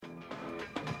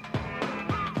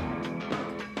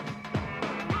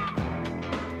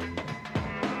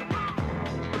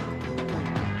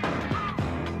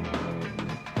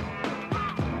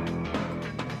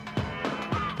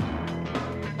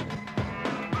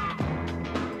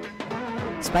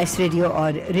Spice radio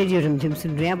और radio रिमझिम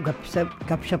सुन रहे हैं आप।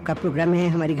 गपशप का प्रोग्राम है।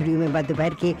 हमारी घड़ियों में बाद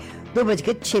दोपहर के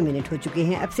 2:06 हो चुके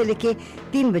हैं। अब से लेके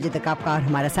 3 बजे तक आपका और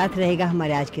हमारा साथ रहेगा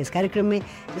हमारे आज के इस कार्यक्रम में,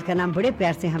 जिसका नाम बड़े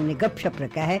प्यार से हमने गपशप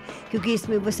रखा है, क्योंकि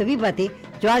इसमें वो सभी बातें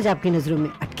जो आज आपकी नज़रों में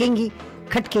अटकेंगी,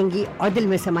 खटकेंगी और दिल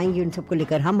में समाएंगी, उन सबको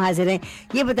लेकर हम हाजिर हैं।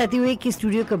 ये बताते हुए कि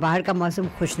स्टूडियो के बाहर का मौसम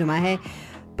खुशनुमा है,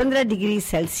 15 डिग्री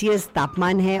सेल्सियस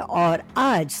तापमान है, और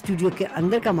आज स्टूडियो के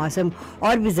अंदर का मौसम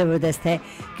और भी ज़बरदस्त है,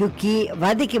 क्योंकि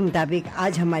वादे के मुताबिक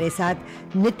आज हमारे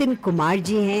साथ नितिन कुमार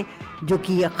जी हैं, जो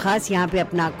कि ख़ास यहाँ पे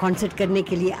अपना कॉन्सर्ट करने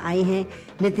के लिए आए हैं।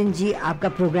 नितिन जी, आपका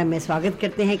प्रोग्राम में स्वागत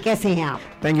करते हैं। कैसे हैं आप?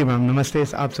 Thank you ma'am. नमस्ते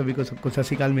आप सभी को, सबको सत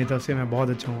श्री अकाल। मेरी तरफ से मैं बहुत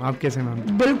अच्छा हूँ। आप कैसे हैं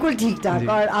मैम? बिल्कुल ठीक ठाक,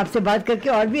 और आपसे बात करके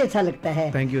और भी अच्छा लगता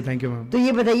है। Thank you ma'am. तो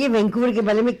ये बताइए, वैंकूवर के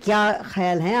बारे में क्या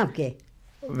ख्याल हैं आपके?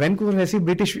 वैंकूवर वैसे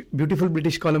ब्यूटीफुल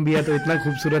ब्रिटिश कोलंबिया तो इतना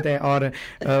खूबसूरत है, और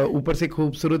ऊपर से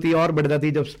खूबसूरती और बढ़ जाती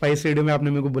है। जब स्पाइस रेडियो में आपने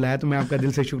मेरे को बुलाया तो मैं आपका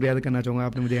दिल से शुक्रिया अदा करना चाहूँगा,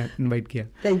 आपने मुझे इनवाइट किया।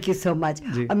 Thank you so much.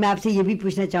 और मैं आपसे ये भी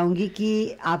पूछना चाहूँगी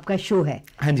कि आपका शो है,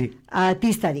 हाँ जी,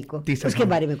 30 तारीख को, उसके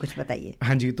बारे में कुछ बताइए।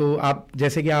 हाँ जी, तो आप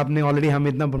जैसे कि आपने ऑलरेडी हमें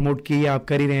इतना प्रमोट किया, आप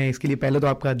कर ही रहे हैं, इसके लिए पहले तो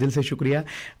आपका दिल से शुक्रिया।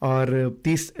 और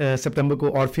 30 सितंबर को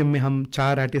ऑर्फियम में हम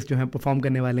 4 आर्टिस्ट जो हैं परफॉर्म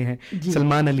करने वाले हैं।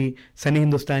 सलमान अली, सनी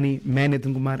हिंदुस्तानी, मैं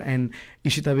नितिन कुमार एंड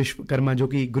इशिता विश्वकर्मा, जो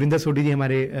कि गुरिंदर सोडी जी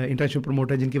हमारे इंटरनेशनल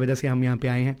प्रमोटर, जिनकी वजह से हम यहाँ पे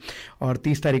आए हैं। और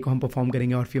 30 तारीख को हम परफॉर्म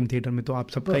करेंगे ऑर्फियम थिएटर में। तो आप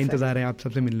सबका इंतजार है, आप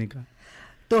सबसे मिलने का।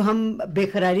 तो हम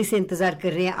बेकरारी से इंतजार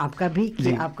कर रहे हैं आपका भी,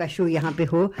 कि आपका शो यहाँ पे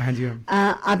हो। हाँ जी।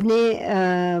 आपने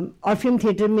ऑर्फियम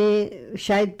थिएटर में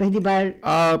शायद पहली बार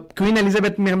क्वीन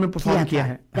एलिजाबेथ में हमने परफॉर्म किया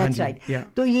है। That's right.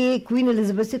 तो ये क्वीन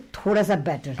एलिजाबेथ से थोड़ा सा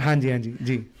बेटर। हाँ जी, हाँ जी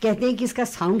जी। कहते हैं कि इसका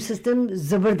साउंड सिस्टम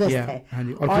जबरदस्त है। हाँ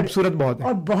जी, और खूबसूरत बहुत है,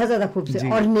 और बहुत ज्यादा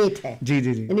खूबसूरत और नेट है। जी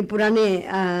जी जी। यानी पुराने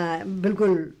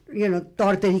बिल्कुल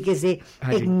तौर तरीके से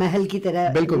एक महल की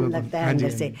तरह लगता है अंदर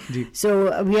से। सो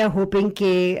वी आर होपिंग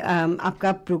कि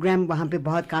आपका प्रोग्राम वहाँ पे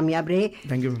बहुत कामयाब रहे।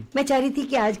 Thank you. मैं चाह रही थी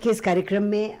कि आज के इस कार्यक्रम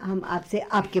में हम आपसे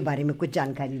आपके बारे में कुछ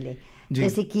जानकारी लें,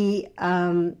 जैसे कि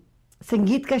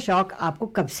संगीत का शौक आपको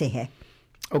कब से है?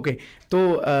 ओके, तो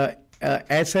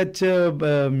एज सच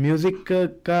म्यूजिक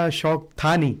का शौक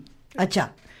था नहीं। अच्छा।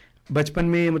 बचपन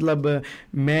में मतलब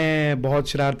मैं बहुत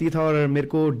शरारती था, और मेरे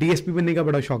को डीएसपी बनने का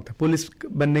बड़ा शौक था, पुलिस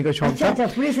बनने का शौक था। अच्छा,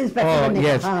 पुलिस इंस्पेक्टर बनने का।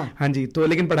 यस, हाँ जी। तो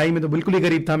लेकिन पढ़ाई में तो बिल्कुल ही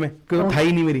गरीब था मैं, था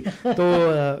ही नहीं मेरी।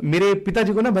 तो मेरे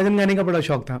पिताजी को ना भजन गाने का बड़ा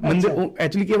शौक था। मंदिर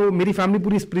एक्चुअली क्या, वो मेरी फैमिली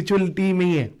पूरी स्पिरिचुअलिटी में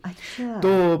ही है।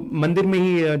 तो मंदिर में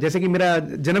ही, जैसे कि मेरा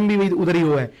जन्म भी उधर ही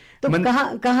हुआ है। तो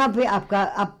कहाँ पे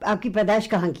आपकी पैदाइश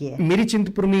कहाँ की है? मेरी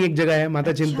चिंतपूर्णी एक जगह है,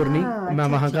 माता चिंतपूर्णी, मैं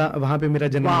वहाँ पे मेरा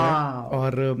जन्म हुआ।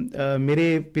 और मेरे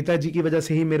पिताजी की वजह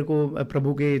से ही मेरे को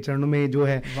प्रभु के चरणों में जो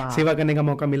है सेवा करने का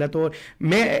मौका मिला। तो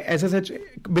मैं ऐसा सच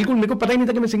बिल्कुल मेरे को पता ही नहीं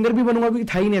था कि मैं सिंगर भी बनूंगा, क्योंकि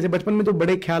था ही नहीं ऐसे। बचपन में तो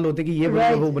बड़े ख्याल होते कि ये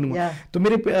बनूंगा वो बनूंगा। तो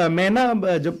मैं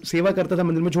ना जब सेवा करता था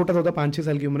मंदिर में, छोटा सा था 5-6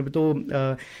 साल की उम्र में, तो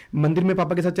मंदिर में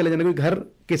पापा के साथ चले जाना, क्योंकि घर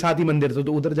के साथ ही मंदिर था,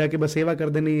 तो उधर जाके बस सेवा कर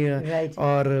देनी,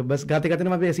 और बस गाते गाते ना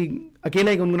वहाँ पे ऐसी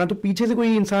अकेला ही गुनगुना। तो पीछे से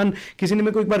कोई इंसान, किसी ने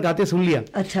मेरे को एक बार गाते सुन लिया।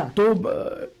 अच्छा। तो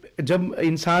जब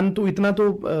इंसान तो इतना तो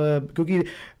क्योंकि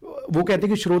वो कहते हैं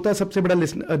कि श्रोता सबसे बड़ा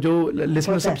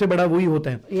लिसनर सबसे बड़ा वही होता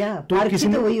है। तो किसी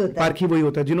ने पारखी वही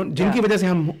होता है जिनकी वजह से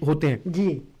हम होते हैं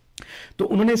जी। तो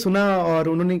उन्होंने सुना, और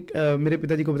उन्होंने मेरे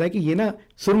पिताजी को बताया कि ये ना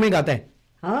सुर में गाता है,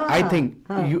 I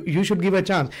think you should give a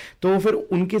chance. तो फिर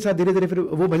उनके साथ धीरे धीरे फिर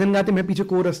वो भजन गाते, मैं पीछे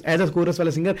कोरस, एज अ कोरस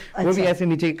वाला सिंगर। वो भी ऐसे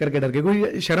नीचे करके डर के,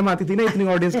 कोई शर्म आती थी ना इतनी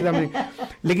ऑडियंस के सामने।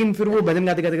 लेकिन फिर वो भजन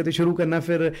गाते गाते गाते शुरू करना,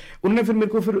 फिर उन्होंने फिर मेरे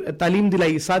को फिर तालीम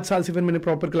दिलाई। 7 साल से फिर मैंने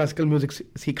प्रॉपर क्लासिकल म्यूजिक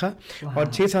सीखा, और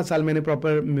 6-7 साल मैंने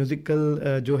प्रॉपर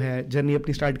म्यूजिकल जो है जर्नी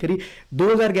अपनी स्टार्ट करी।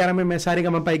 2011 में मैं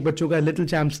सारेगामापा एक बच्चों का लिटिल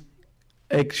चैम्प्स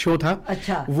एक शो था।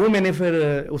 अच्छा। वो मैंने फिर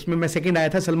उसमें मैं सेकंड आया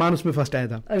था, सलमान उसमें फर्स्ट आया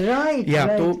था।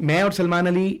 राइट। तो मैं और सलमान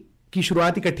अली की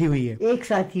शुरुआत इकट्ठी हुई है, एक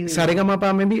साथ ही हुई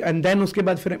सारेगामापा में भी, एंड देन उसके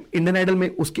बाद फिर इंडियन आइडल में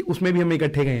उसमें भी हम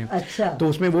इकट्ठे गए हैं। अच्छा। तो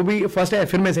उसमें वो भी फर्स्ट आया,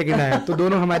 फिर मैं सेकंड आया। तो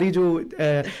दोनों हमारी जो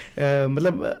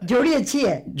मतलब जोड़ी अच्छी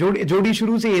है, जोड़ी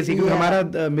शुरू से ऐसी, क्योंकि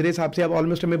हमारा मेरे हिसाब से अब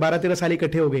ऑलमोस्ट हमें 12-13 साल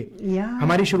इकट्ठे हो गए।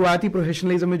 हमारी शुरुआती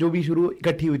प्रोफेशनलिज्म में जो भी शुरू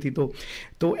इकट्ठी हुई थी।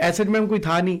 तो ऐसे में कोई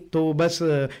था नहीं, तो बस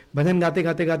भजन गाते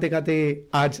गाते गाते गाते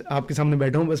आज आपके सामने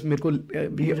बैठा हूँ। बस मेरे को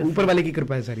ऊपर वाले की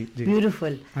कृपा है सारी।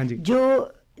 ब्यूटीफुल। हाँ जी।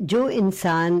 जो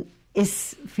इंसान इस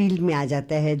फील्ड में आ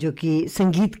जाता है, जो कि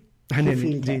संगीत की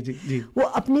फील्ड है, जी, जी, वो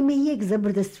अपने में ही एक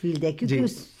जबरदस्त फील्ड है, क्योंकि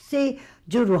उससे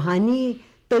जो रूहानी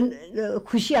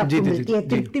खुशी आपको मिलती है,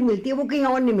 तृप्ति मिलती है, वो कहीं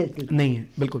और नहीं मिलती। नहीं है,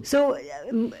 बिल्कुल।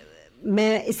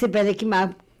 मैं इससे पहले कि मैं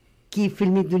आपकी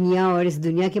फिल्मी दुनिया और इस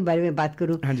दुनिया के बारे में बात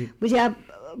करूं, मुझे आप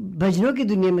भजनों की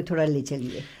दुनिया में थोड़ा ले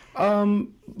चलिए।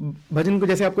 भजन को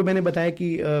जैसे आपको मैंने बताया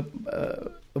कि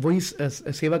वही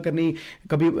सेवा करनी,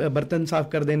 कभी बर्तन साफ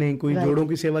कर देने, कोई जोड़ों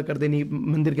की सेवा कर देनी,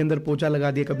 मंदिर के अंदर पोछा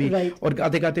लगा दिया कभी, और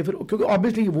गाते गाते फिर, क्योंकि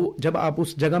ऑब्वियसली वो जब आप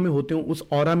उस जगह में होते हो, उस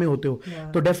ऑरा में होते हो,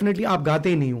 तो डेफिनेटली आप गाते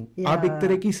ही नहीं हो, आप एक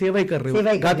तरह की सेवा ही कर रहे हो,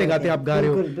 गाते गाते आप गा रहे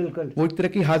हो, वो एक तरह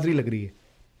की हाजिरी लग रही है।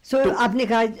 तो आपने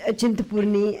कहा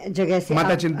चिंतपूर्णी जगह से,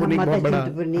 माता चिंतपूर्णी बहुत बड़ा,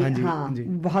 हाँ,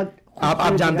 बहुत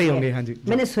आप जानते ही होंगे। हाँ जी,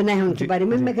 मैंने सुना है उनके बारे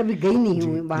में, मैं कभी गई नहीं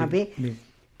हूँ वहां पे।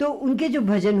 तो उनके जो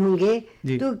भजन होंगे,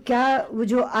 तो क्या वो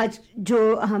जो आज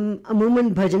जो हम अमूमन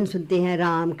भजन सुनते हैं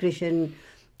राम कृष्ण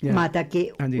माता के,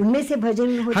 उनमें से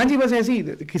भजन होते? हाँ जी, बस ऐसे ही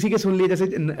किसी के सुन लिए, जैसे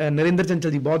नरेंद्र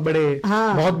चंचल जी बहुत बड़े,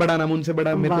 बहुत बड़ा नाम, उनसे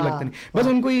बड़ा मेरे को लगता नहीं, बस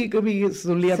उनको ही कभी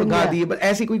सुन लिया तो गा दिए, बस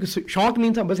ऐसी कोई शौक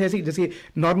नहीं था, बस ऐसे ही जैसे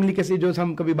नॉर्मली कैसे जो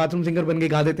हम कभी बाथरूम सिंगर बन के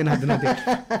गा देते नाचते नाचते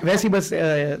वैसे बस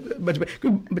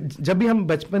बचपन, जब भी हम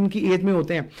बचपन की एज में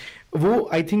होते हैं, वो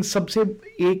आई थिंक सबसे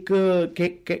एक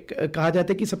कहा जाता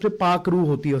है कि सबसे पाक रूह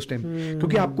होती है उस टाइम,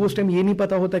 क्योंकि आपको उस टाइम ये नहीं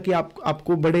पता होता कि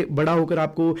आपको बड़ा होकर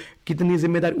आपको कितनी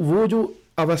जिम्मेदारी, वो जो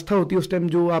अवस्था होती है उस टाइम,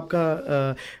 जो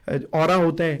आपका ऑरा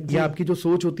होता है या आपकी जो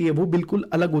सोच होती है वो बिल्कुल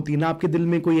अलग होती है ना, आपके दिल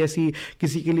में कोई ऐसी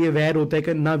किसी के लिए वैर होता है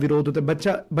कि ना विरोध होता है,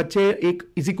 बच्चे एक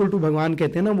इज इक्वल टू भगवान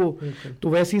कहते हैं ना वो, तो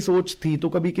वैसी सोच थी, तो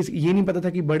कभी किसी ये नहीं पता था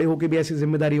कि बड़े होके भी ऐसी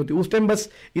जिम्मेदारी होती है। उस टाइम बस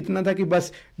इतना था कि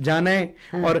बस जाना है,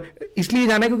 और इसलिए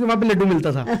जाना है क्योंकि वहां पे लड्डू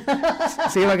मिलता था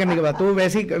सेवा करने के बाद, तो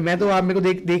वैसे ही मैं तो, आप मेरे को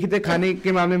देखी थे खाने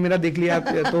के मामले में मेरा देख लिया,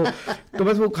 तो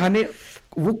बस वो खाने,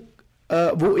 वो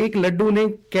एक लड्डू ने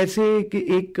कैसे कि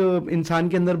एक इंसान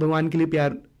के अंदर भगवान के लिए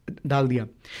प्यार डाल दिया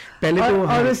पहले,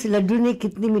 और उस लड्डू ने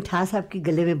कितनी मिठास आपके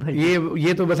गले में भर दी।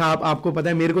 ये तो बस आपको पता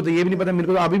है, मेरे को तो ये भी नहीं पता, मेरे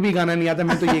को तो अभी भी गाना नहीं आता,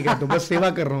 मैं तो ये कहता हूँ बस सेवा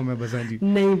कर रहा हूँ मैं बस। हाँ जी,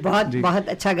 नहीं, बहुत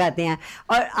अच्छा गाते हैं।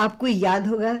 और आपको याद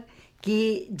होगा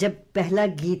कि जब पहला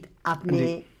गीत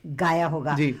आपने गाया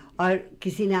होगा और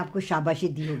किसी ने आपको शाबाशी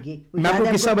दी होगी, मैं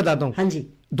आपको किस्सा बताता हूँ। हाँ जी,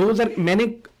 2000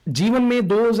 मैंने जीवन में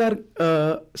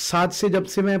 2007 से जब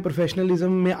से मैं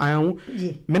प्रोफेशनलिज्म में आया हूँ,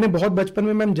 मैंने बहुत बचपन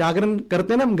में मैं जागरण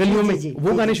करते हैं ना गलियों में,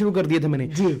 वो गाने शुरू कर दिए थे मैंने।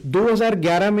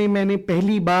 2011 में मैंने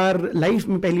लाइफ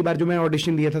में पहली बार जो मैं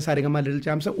ऑडिशन दिया था सारेगामा लिटिल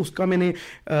चैम्प्स, उसका मैंने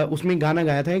उसमें गाना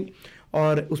गाया था,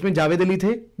 और उसमें जावेद अली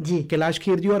थे जी, कैलाश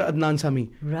खेर जी और अदनान सामी।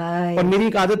 और मेरी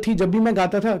एक आदत थी, जब भी मैं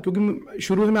गाता था, क्योंकि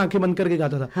शुरू से मैं आंखें बंद करके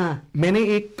गाता था, मैंने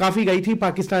एक काफी गाई थी,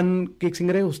 पाकिस्तान के एक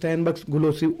सिंगर है हुसैन बख्श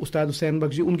गुलोसी, उस्ताद हुसैन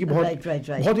बख्श जी, उनकी बहुत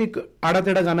एक आड़ा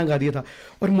टेढ़ा गाना गा दिया था,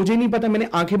 और मुझे नहीं पता, मैंने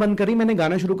आंखें बंद करी, मैंने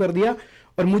गाना शुरू कर दिया,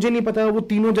 और मुझे नहीं पता वो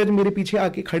तीनों जज मेरे पीछे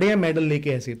आके खड़े हैं मेडल लेके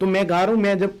ऐसे, तो मैं गा रहा हूँ,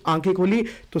 मैं जब आंखें खोली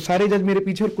तो सारे जज मेरे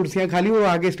पीछे और कुर्सियां खाली, वो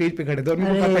आगे स्टेज पे खड़े थे और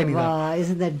मुझे पता ही नहीं था।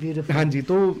 हाँ जी,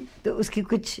 तो उसकी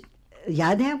कुछ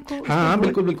याद है आपको? हाँ,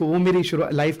 बिल्कुल बिल्कुल, वो मेरी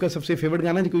लाइफ का सबसे फेवरेट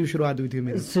गाना जिसकी शुरुआत हुई थी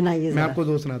मेरी। सुनाइए, मैं आपको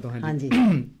दो सुनाता हूँ। हाँ जी,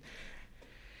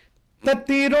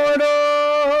 तत्ती रो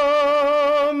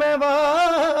मैं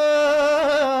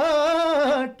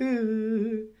वाट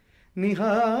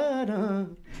निहारा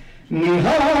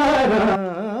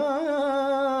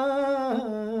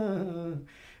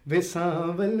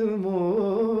विसावल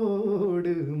मोड़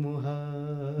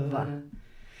मुहारा,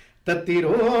 तत्ती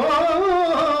रो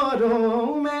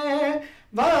मैं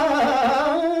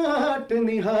वाट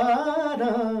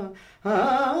निहारा,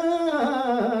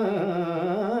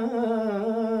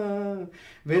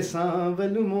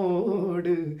 विसावल मोड़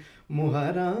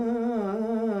मुहारा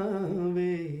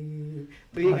वे।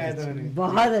 तो ये गाया था मैंने।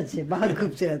 बहुत अच्छे, बहुत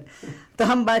खूबसूरत। तो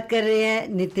हम बात कर रहे हैं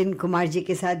नितिन कुमार जी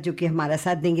के साथ, जो कि हमारा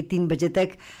साथ देंगे 3 बजे तक।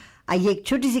 आइए एक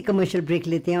छोटी सी कमर्शियल ब्रेक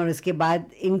लेते हैं और उसके बाद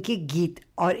इनके गीत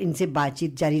और इनसे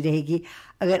बातचीत जारी रहेगी।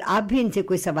 अगर आप भी इनसे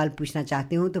कोई सवाल पूछना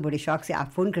चाहते हो तो बड़े शौक से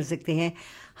आप फ़ोन कर सकते हैं।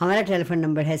 हमारा टेलीफोन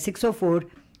नंबर है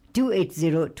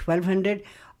 604-280-1200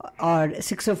 और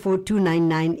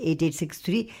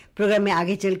 604-299-8863। प्रोग्राम में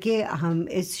आगे चल के हम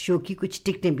इस शो की कुछ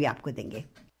टिकटें भी आपको देंगे।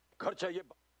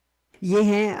 ये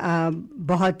हैं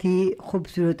बहुत ही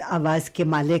खूबसूरत आवाज़ के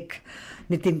मालिक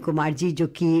नितिन कुमार जी, जो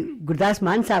कि गुरदास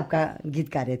मान साहब का गीत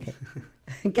गा रहे थे।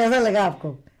 कैसा लगा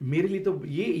आपको? मेरे लिए तो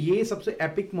ये सबसे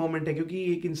एपिक मोमेंट है, क्योंकि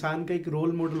एक इंसान का एक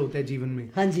रोल मॉडल होता है जीवन में।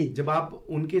 हाँ जी, जब आप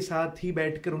उनके साथ ही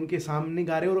बैठकर उनके सामने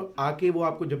गा रहे हो और आके वो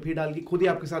आपको जप्फी डाल के खुद ही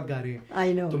आपके साथ गा रहे हैं।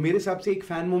 I know। तो मेरे हिसाब से एक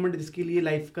फैन मोमेंट जिसके लिए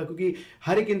लाइफ का, क्योंकि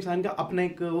हर एक इंसान का अपना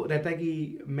एक रहता है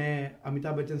कि मैं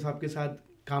अमिताभ बच्चन साहब के साथ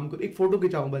काम करूं, एक फोटो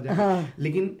खिंचाऊं बस। हाँ।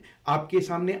 लेकिन आपके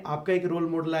सामने आपका एक रोल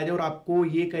मॉडल आ जाए और आपको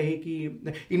ये कहे कि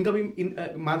इनका भी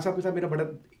मान साहब के साथ मेरा बड़ा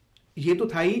ये तो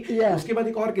था ही। उसके बाद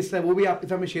एक और किस्सा है, वो भी आपके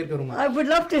साथ मैं शेयर करूंगा। I would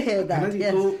love to hear that. जी,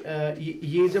 तो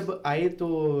ये जब आए तो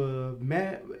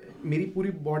मेरी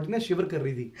पूरी बॉडी ना शिवर कर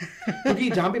रही थी क्योंकि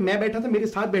जहाँ पे मैं बैठा था मेरे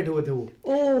साथ बैठे हुए थे वो।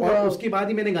 और उसके बाद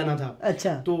ही मैंने गाना था।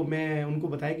 अच्छा। तो मैं उनको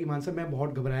बताया कि मान साहब मैं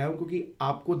बहुत घबराया हूँ क्योंकि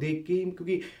आपको देख के,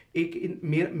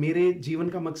 क्योंकि मेरे जीवन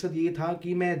का मकसद ये था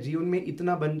कि मैं जीवन में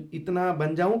इतना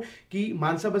बन जाऊं कि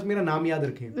मान साहब बस मेरा नाम याद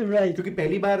रखें। क्योंकि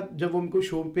पहली बार जब वो उनको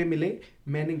शो पे मिले,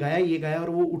 मैंने ये गाया और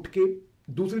वो उठ के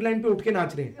दूसरी लाइन पे उठ के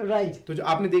नाच रहे हैं। तो जो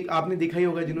आपने देखा ही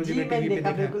होगा जिन्होंने टीवी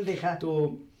पे देखा।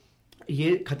 तो ये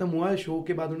खत्म हुआ शो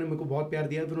के बाद, उन्होंने मेरे को बहुत प्यार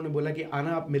दिया। फिर उन्होंने बोला कि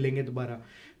आना, आप मिलेंगे दोबारा।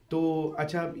 तो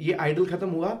अच्छा, ये आइडल खत्म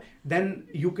हुआ, देन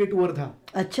यूके टूर था।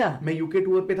 अच्छा। मैं यूके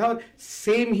टूर पे था और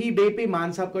सेम ही डे पे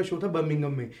मान साहब का शो था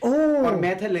बर्मिंघम में और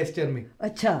मैं था लेस्टर में।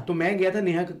 अच्छा। तो मैं गया था,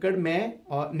 नेहा कक्कड़, मैं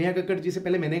और नेहा कक्कड़ जी से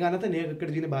पहले मैंने गाना था, नेहा कक्कड़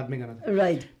जी ने बाद में गाना था।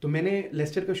 राइट। तो मैंने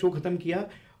लेस्टर का शो खत्म किया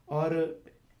और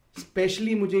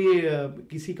स्पेशली मुझे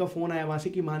किसी का फोन आया वहां से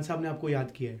कि मान साहब ने आपको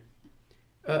याद किया है,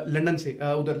 लंदन से,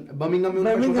 उधर बर्मिंघम में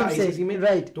उनका शो था आईसीसी में।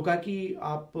 राइट। तो कहा कि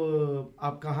आप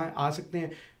कहाँ आ सकते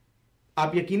हैं।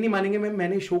 आप यकीन नहीं मानेंगे,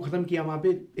 मैंने शो खत्म किया वहां पे,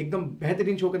 एकदम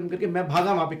बेहतरीन शो खत्म करके मैं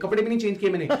भागा वहां पे, कपड़े भी नहीं चेंज किए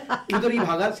मैंने, इधर ही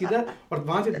भागा सीधा। और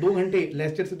वहां से 2 घंटे,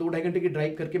 लेस्टर से 2-2.5 घंटे की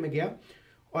ड्राइव करके मैं गया।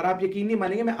 और आप यकीन नहीं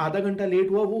मानेंगे, मैं आधा घंटा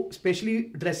लेट हुआ, वो स्पेशली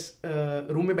ड्रेस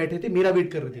रूम में बैठे थे, मेरा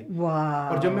वेट कर रहे थे।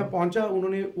 और जब मैं पहुंचा,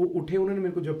 वो उठे, उन्होंने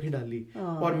मेरे को जफ्फी डाल ली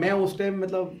और मैं उस टाइम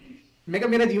मतलब मैं कहा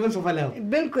मेरा जीवन सफल है।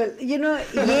 बिल्कुल, ये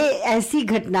ऐसी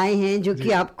घटनाएं हैं जो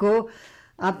कि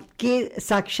आपके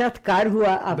साक्षात्कार हुआ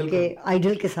आपके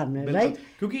आइडल के सामने। राइट।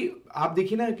 क्योंकि आप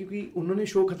देखिए ना, क्योंकि उन्होंने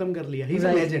शो खत्म कर लिया, he is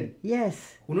a legend. Yes.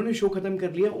 उन्होंने शो खत्म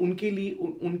कर लिया,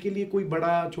 उनके लिए कोई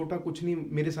बड़ा छोटा कुछ नहीं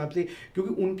मेरे हिसाब से,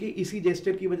 क्योंकि उनके इसी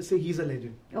जेस्चर की वजह से he is a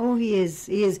legend. Oh, he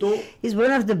is तो is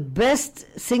one of the best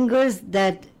singers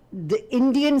that the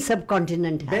Indian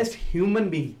subcontinent has. Best human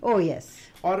being. Oh yes.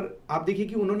 और आप देखिए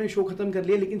कि उन्होंने शो खत्म कर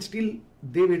लिया, लेकिन still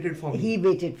they waited for me. He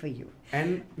waited for you.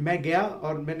 And मैं गया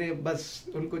और मैंने बस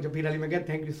उनको जब भी डाली, मैं गया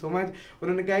थैंक यू सो मच।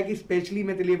 उन्होंने कहा कि स्पेशली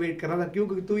मैं तेरे लिए वेट कर रहा था, क्यों,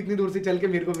 क्योंकि तू इतनी दूर से चल के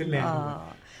मेरे को मिलने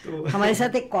आया। तो हमारे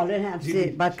साथ एक कॉलर है,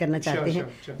 आपसे बात करना चाहते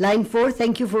हैं। Line 4,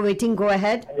 thank you for waiting, go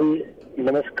ahead.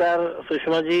 नमस्कार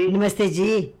सुषमा जी। नमस्ते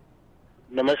जी।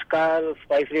 नमस्कार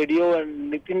spice radio and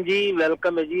Nitin ji,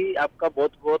 welcome है जी आपका,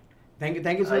 बहुत बहुत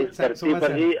थैंक यू सो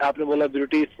मच जी। आपने बोला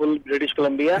ब्यूटीफुल ब्रिटिश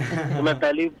कोलंबिया, तो मैं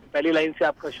पहली लाइन से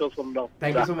आपका शो सुन रहा हूँ।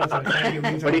 Thank you so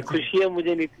much. बड़ी खुशी है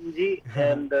मुझे नितिन जी,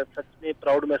 एंड सच में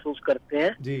प्राउड महसूस करते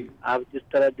हैं जी। आप जिस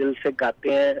तरह दिल से गाते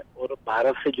हैं और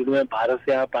भारत से जुड़े हैं, भारत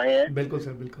से आप आए हैं। बिल्कुल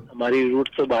सर, बिल्कुल। हमारी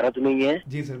रूट्स तो भारत में ही है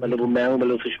जी सर। मतलब मैं हूँ,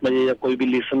 मतलब सुषमा जी या कोई भी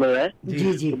लिसनर है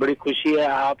जी जी, तो बड़ी खुशी है।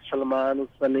 आप सलमान,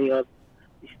 सनी और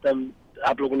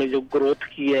आप लोगों ने जो ग्रोथ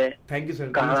की है, थैंक यू सर।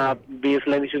 कहाँ आप बेस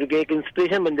लाइन शुरू किया, एक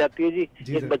इंस्पिरेशन बन जाती है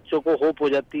जी एक बच्चों को होप हो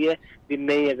जाती है कि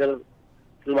नहीं, अगर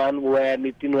सलमान हुआ है,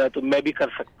 नितिन हुआ है, तो मैं भी कर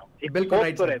सकता हूँ। बिल्कुल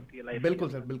राइट तो रहती है लाइफ। बिल्कुल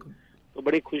सर, बिल्कुल। तो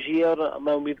बड़ी खुशी है और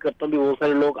मैं उम्मीद करता हूँ भी बहुत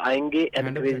सारे लोग आएंगे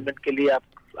एनकरेजमेंट के लिए,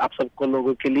 आप सबको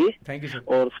लोगों के लिए। Thank you sir.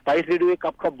 और स्पाइस रेडियो एक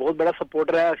आपका बहुत बड़ा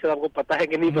सपोर्टर है, अक्सर आपको पता है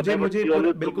कि नहीं पता है, मुझे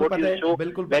बिल्कुल पता है,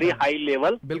 बिल्कुल वेरी हाई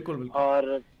लेवल। बिल्कुल।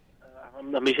 और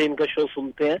हम हमेशा इनका शो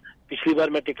सुनते हैं। पिछली बार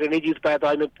मैं टिकट नहीं जीत पाया, तो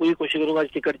आज मैं पूरी कोशिश करूंगा आज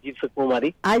टिकट जीत सकूं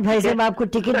हमारी। आज भाई साहब आपको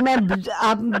टिकट मैं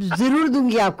आप जरूर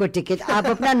दूंगी आपको टिकट, आप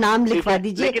अपना नाम लिखवा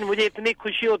दीजिए। लेकिन मुझे इतनी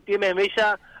खुशी होती है, मैं हमेशा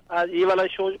ये वाला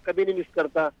शो कभी नहीं मिस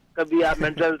करता। कभी आप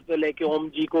मेंटल हेल्थ पे लेके ओम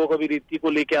जी को, कभी रीति को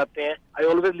लेके आते हैं। I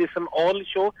always listen all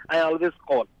show, I always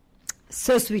call.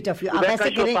 So sweet of you. आप ऐसे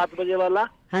करें। 7 बजे वाला,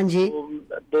 हाँ जी,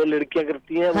 2 लड़कियां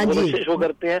करती हैं, वो शो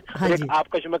करते हैं। हाँ जी।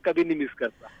 आपका शो मैं कभी नहीं मिस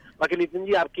करता। बाकी नितिन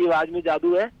जी, आपकी आवाज में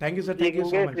जादू है। Thank you sir, thank you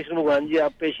so much. Krishna भगवान जी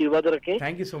आप पे आशीर्वाद रखें।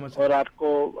 Thank you so much. और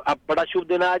आप बड़ा शुभ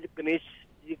दिन। आज गणेश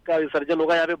जी का विसर्जन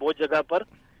होगा यहाँ पे बहुत जगह पर,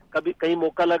 कभी कहीं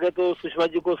मौका लगे तो सुषमा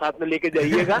जी को साथ में लेके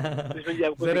जाइएगा। सुषमा जी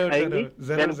आपको दिखाएंगी।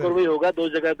 जैनपुर में होगा 2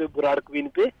 जगह पे, बुराड़ क्वीन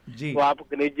पे, तो आप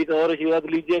गणेश जी का और आशीर्वाद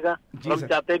लीजिएगा। हम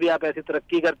चाहते भी आप ऐसी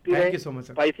तरक्की करती रहे,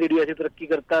 स्पाइस रेडियो ऐसी तरक्की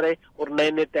करता रहे और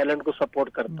नए नए टैलेंट को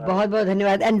सपोर्ट करता रहे। बहुत बहुत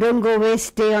धन्यवाद। And don't go away,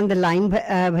 stay on the line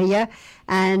भैया।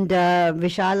 एंड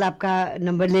विशाल आपका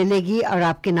नंबर ले लेगी और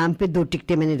आपके नाम पे 2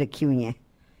 टिकटें मैंने रखी हुई हैं।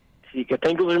 ठीक है,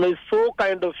 thank you very much, so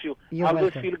kind of you. I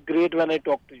always feel great when I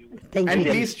talk to you. Thank you. And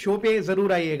please show पे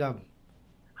जरूर आइएगा।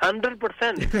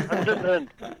 100%।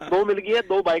 2 मिल गया,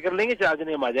 2 बाय कर लेंगे, 4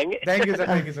 जने हम आ जाएंगे। Thank you sir,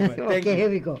 thank you so much. Okay, here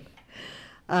we go.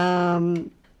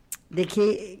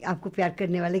 देखिए आपको प्यार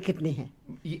करने वाले कितने हैं।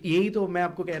 यही तो मैं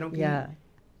आपको कह रहा हूँ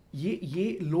कि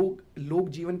ये लोग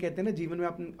जीवन कहते हैं ना, जीवन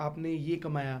में आपने ये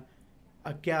कमाया,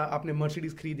 क्या आपने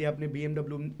मर्सिडीज खरीदी, आपने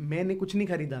BMW। मैंने कुछ नहीं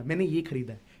खरीदा, मैंने ये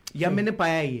खरीदा या मैंने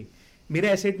पाया ये। मेरा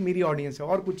एसेट मेरी ऑडियंस है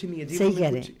और कुछ नहीं है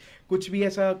जीवन में। कुछ भी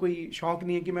ऐसा कोई शौक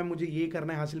नहीं है कि मैं मुझे ये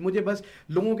करना है हासिल। मुझे बस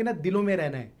लोगों के ना दिलों में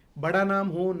रहना है, बड़ा नाम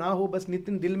हो ना हो, बस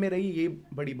नितिन दिल में रही, ये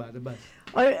बड़ी बात है बस।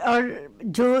 और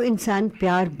जो इंसान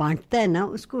प्यार बांटता है ना,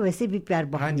 उसको वैसे भी प्यार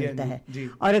बहुत मिलता है।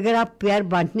 और अगर आप प्यार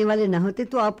बांटने वाले ना होते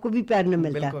तो आपको भी प्यार न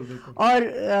मिलता। बिल्कुल।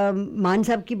 और मान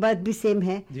साहब की बात भी सेम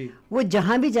है, वो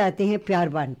जहां भी जाते हैं प्यार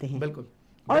बांटते हैं। बिल्कुल।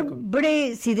 और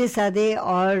बड़े सीधे साधे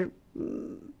और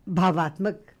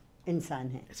भावात्मक इंसान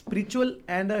है, spiritual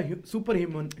and super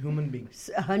human being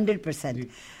 100%।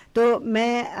 तो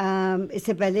मैं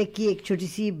इससे पहले कि एक छोटी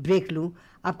सी ब्रेक लूं,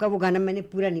 आपका वो गाना मैंने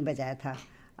पूरा नहीं बजाया था,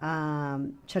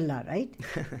 चलना, राइट?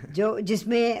 जो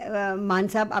जिसमें मान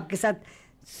साहब आपके साथ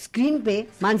स्क्रीन पे,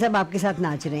 मान साहब आपके साथ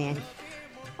नाच रहे हैं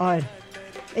और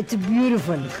इट्स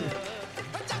ब्यूटीफुल।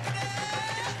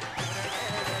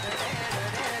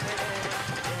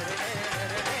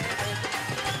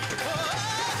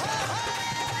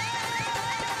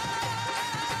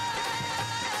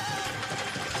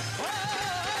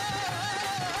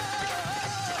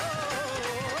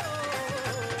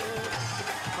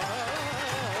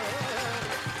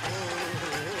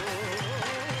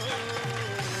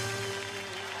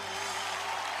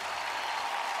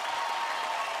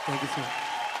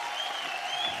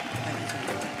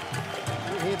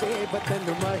 बतन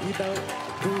माहिदा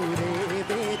दूरे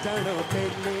दे जाना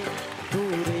पहले,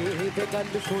 दूरे दे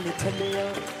गल सुन छलिया,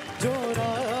 जोरा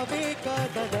वे का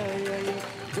दनाई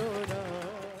जोरा।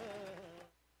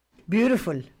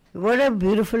 Beautiful, what a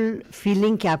beautiful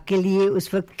feeling कि आपके लिए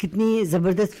उस वक्त कितनी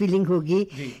जबरदस्त फीलिंग होगी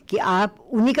कि आप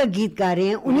उन्हीं का गीत गा रहे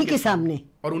हैं, उन्हीं के सामने,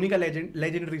 और उन्हीं का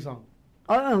लेजेंडरी सॉन्ग,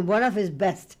 और one of his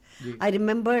best. I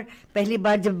remember पहली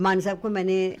बार जब मान साहब को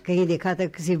मैंने कहीं देखा था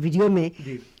किसी वीडियो में,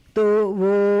 तो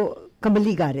वो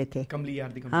कमली गा रहे थे, कमली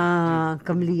यार दी कमली। हाँ,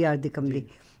 कमली यार दी कमली।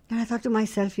 And I thought to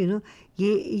myself, you know,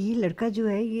 ये लड़का जो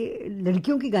है ये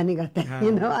लड़कियों की गाने गाता है,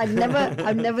 you know, I've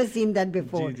never seen that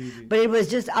before, but it was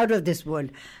just out of this world.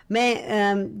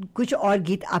 मैं कुछ और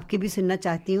गीत आपके भी सुनना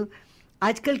चाहती हूँ।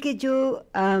 आजकल के जो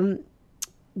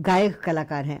गायक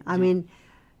कलाकार हैं, I mean,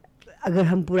 अगर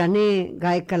हम पुराने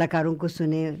गायक कलाकारों को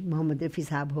सुने, मोहम्मद रफ़ी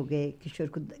साहब हो गए,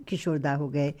 किशोरदा हो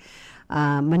गए,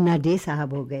 मन्ना डे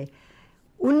साहब हो गए,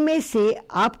 उनमें से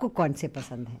आपको कौन से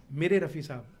पसंद है? मेरे रफ़ी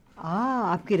साहब।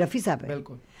 आपके रफ़ी साहब है?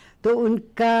 बिल्कुल। तो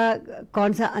उनका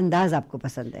कौन सा अंदाज आपको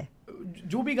पसंद है?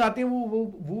 जो भी गाते हैं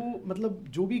वो मतलब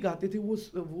जो भी गाते थे वो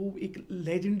एक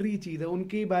लेजेंडरी चीज़ है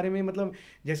उनके बारे में। मतलब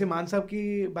जैसे मान साहब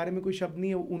के बारे में कोई शब्द नहीं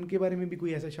है, उनके बारे में भी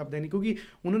कोई ऐसा शब्द है नहीं, क्योंकि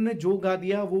उन्होंने जो गा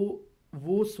दिया वो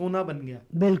सोना बन गया।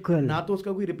 बिल्कुल। ना तो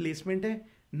उसका कोई रिप्लेसमेंट है,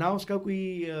 ना उसका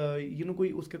कोई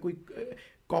कोई उसका कोई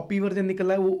कॉपी वर्जन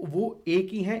निकला है। वो एक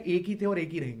ही है, एक ही थे और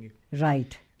एक ही रहेंगे।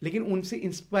 राइट। लेकिन उनसे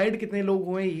इंस्पायर्ड कितने लोग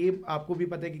हुए ये आपको भी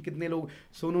पता है कि कितने लोग,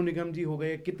 सोनू निगम जी हो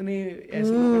गए, कितने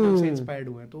ऐसे लोग उनसे इंस्पायर्ड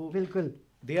हुए हैं। तो बिल्कुल,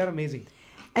 they are amazing.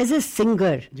 As a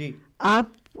singer जी,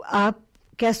 आप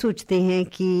क्या सोचते हैं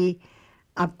कि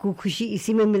आपको खुशी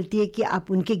इसी में मिलती है कि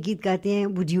आप उनके गीत गाते हैं?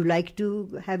 Would you like to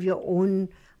have your own?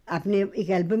 आपने एक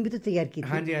एल्बम भी तो तैयार की थी।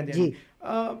 हाँ जी।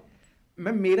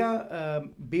 मैं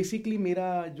बेसिकली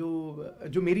मेरा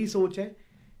जो मेरी सोच है,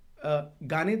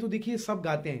 गाने तो देखिए सब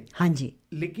गाते हैं। हाँ जी।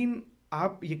 लेकिन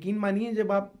आप यकीन मानिए,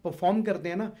 जब आप परफॉर्म करते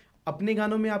हैं ना अपने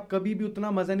गानों में, आप कभी भी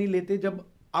उतना मजा नहीं लेते जब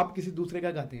आप किसी दूसरे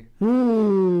का गाते हैं।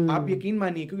 आप यकीन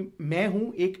मानिए, क्योंकि मैं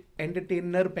हूं एक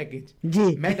एंटरटेनर पैकेज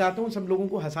जी। मैं गाता हूं, सब लोगों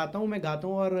को हंसाता हूं, मैं गाता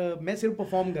हूं और मैं सिर्फ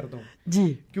परफॉर्म करता हूं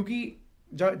जी। क्योंकि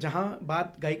जहां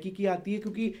बात गायकी की आती है,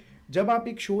 क्योंकि जब आप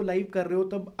एक शो लाइव कर रहे हो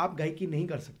तब आप गायकी नहीं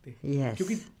कर सकते।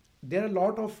 क्योंकि there are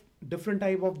lot of different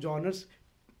type of genres.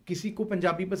 किसी को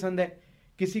पंजाबी पसंद है,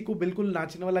 किसी को बिल्कुल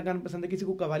नाचने वाला गाना पसंद है, किसी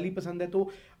को कव्वाली पसंद है।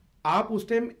 तो आप उस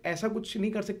टाइम ऐसा कुछ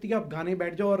नहीं कर सकती कि आप गाने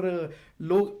बैठ जाओ और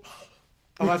लोग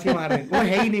आवाज़ें मार रहे हैं, वो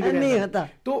है ही नहीं होता।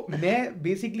 तो मैं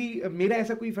बेसिकली मेरा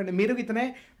ऐसा कोई फंड, मेरे को इतना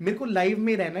है, मेरे को लाइव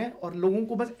में रहना है और लोगों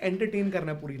को बस एंटरटेन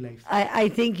करना है पूरी life. I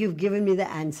think you given me the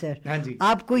answer. हाँ जी।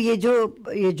 आपको ये जो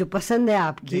पसंद है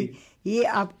आपकी, ये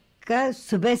आपका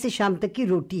सुबह से शाम तक की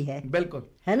रोटी है। बिल्कुल,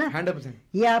 है ना? 100%।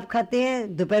 ये आप खाते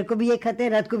हैं, दोपहर को भी ये खाते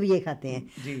हैं, रात को भी ये खाते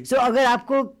हैं। सो अगर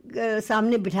आपको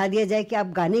सामने बिठा दिया जाए कि आप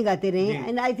गाने गाते रहें,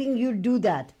 and I think you do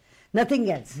that, nothing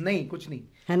else. नहीं, कुछ नहीं,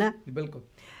 है ना? बिल्कुल।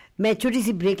 मैं छोटी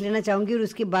सी ब्रेक लेना चाहूंगी और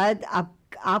उसके बाद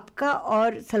आपका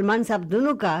और सलमान साहब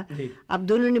दोनों का, आप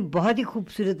दोनों ने बहुत ही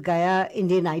खूबसूरत गाया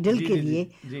इंडियन आइडल के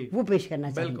लिए, वो पेश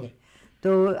करना चाहेंगे।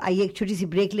 तो आइए एक छोटी सी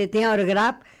ब्रेक लेते हैं। और अगर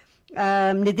आप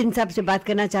नितिन साहब से बात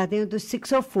करना चाहते हो तो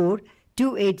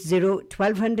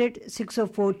 604-280-1200,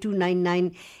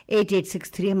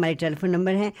 604-299-8863 हमारे टेलीफोन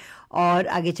नंबर हैं। और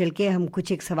आगे चल के हम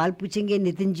कुछ एक सवाल पूछेंगे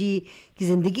नितिन जी की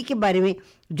ज़िंदगी के बारे में।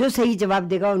 जो सही जवाब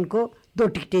देगा उनको 2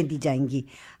 टिकटें दी जाएंगी।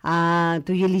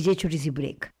 तो ये लीजिए छोटी सी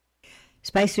ब्रेक।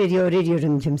 स्पाइस रेडियो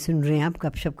रिमझिम सुन रहे हैं आप।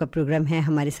 गपशप का प्रोग्राम है।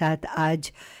 हमारे साथ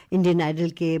आज इंडियन आइडल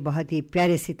के बहुत ही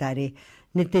प्यारे सितारे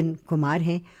नितिन कुमार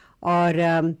हैं। और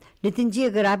नितिन जी,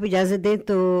 अगर आप इजाज़त दें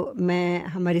तो मैं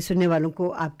हमारे सुनने वालों को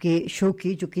आपके शो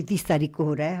की, जो कि 30 तारीख को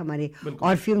हो रहा है हमारे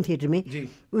ऑर्फियम थिएटर में,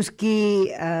 उसकी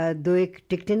 2-1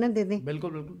 टिकटें ना दे दें।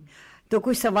 बिल्कुल बिल्कुल। तो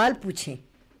कोई सवाल पूछें,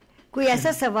 कोई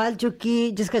ऐसा सवाल जो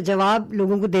कि जिसका जवाब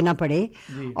लोगों को देना पड़े,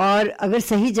 और अगर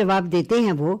सही जवाब देते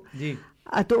हैं वो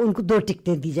तो उनको 2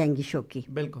 टिकटें दी जाएंगी शो की।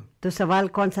 बिल्कुल। तो सवाल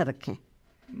कौन सा रखें?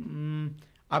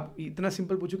 आप इतना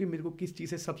सिंपल पूछो कि मेरे को किस चीज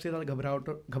से सबसे ज्यादा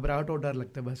घबराहट और डर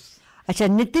लगता है, बस। अच्छा,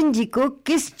 नितिन जी को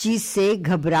किस चीज से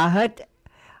घबराहट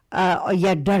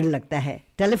या डर लगता है?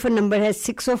 टेलीफोन नंबर है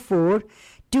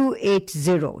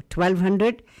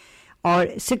 604-280-1200 और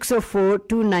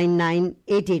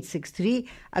 604-299-8863।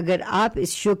 अगर आप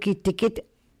इस शो की टिकट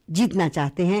जीतना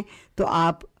चाहते हैं तो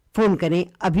आप फोन करें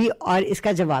अभी और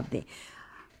इसका जवाब दें।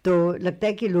 तो लगता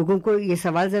है कि लोगों को ये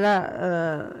सवाल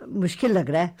ज़रा मुश्किल लग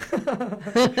रहा है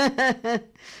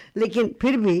लेकिन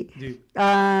फिर भी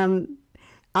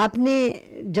आपने,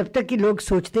 जब तक कि लोग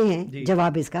सोचते हैं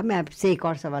जवाब इसका, मैं आपसे एक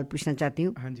और सवाल पूछना चाहती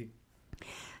हूँ। हाँ जी।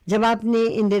 जब आपने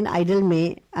इंडियन आइडल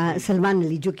में सलमान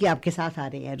अली, जो कि आपके साथ आ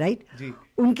रहे हैं, राइट जी,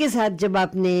 उनके साथ जब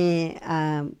आपने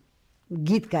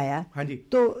गीत गाया, हाँ जी,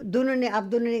 तो आप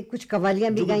दोनों ने कुछ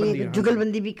कवालियां भी गाई हैं,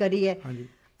 जुगलबंदी भी करी है। हाँ जी।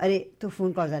 अरे तो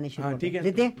फोन कॉल आने शुरू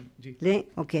लेते हैं। ले,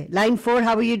 okay. Line 4,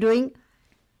 how are you doing?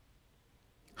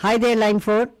 Hi there, line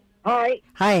 4।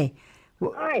 Hi.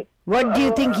 What do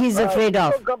you think he is afraid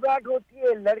of? घबराहट होती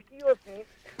है लड़कियों से,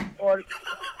 और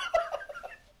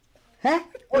है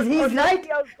ही इज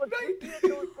राइट,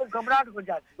 उसको घबराहट हो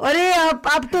जाती है। अरे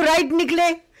आप तो राइट निकले।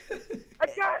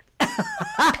 अच्छा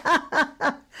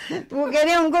वो कह रहे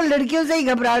हैं उनको लड़कियों से ही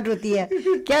घबराहट होती है।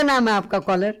 क्या नाम है आपका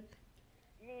कॉलर?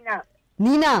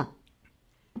 नीना।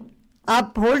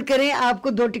 आप होल्ड करें,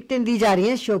 आपको 2 टिकटें दी जा रही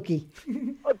हैं शो की।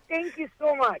 Thank you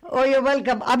so much. O you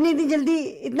welcome. आपने इतनी जल्दी,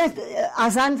 इतना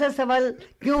आसान सा सवाल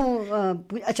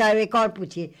क्यों? अच्छा, एक और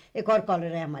पूछिए। एक और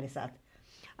कॉलर है हमारे साथ।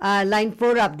 लाइन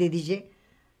 4 आप दे दीजिए।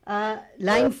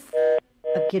 लाइन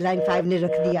 5 ने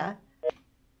रख दिया।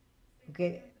 ओके,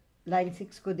 लाइन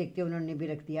 6 को देखते उन्होंने भी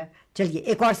रख दिया। चलिए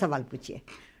एक और सवाल पूछिए।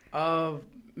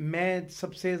 मैं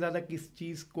सबसे ज्यादा किस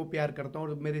चीज को प्यार करता हूँ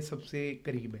और मेरे सबसे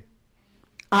करीब है?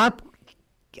 आप,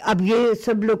 अब ये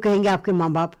सब लोग कहेंगे आपके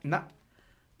माँ बाप ना।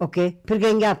 ओके, फिर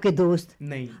कहेंगे आपके दोस्त?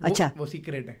 नहीं। अच्छा, वो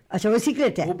सीक्रेट है। अच्छा, वो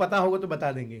सीक्रेट है। वो पता होगा तो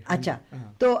बता देंगे। अच्छा,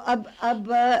 तो अब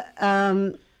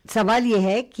सवाल ये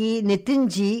है कि नितिन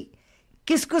जी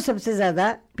किसको सबसे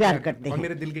ज्यादा प्यार करते हैं? और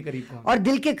मेरे दिल के करीब कौन? और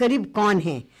दिल के करीब कौन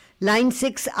है? लाइन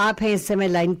 6 आप हैं इस समय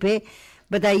लाइन पे।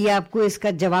 बताइए, आपको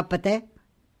इसका जवाब पता है?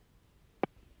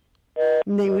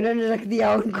 नहीं, उन्होंने रख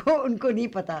दिया, उनको नहीं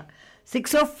पता।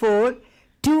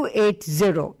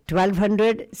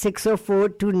 604-280-1200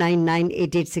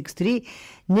 604-299-8863।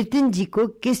 नितिन जी को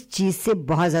किस चीज से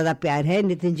बहुत ज्यादा प्यार है?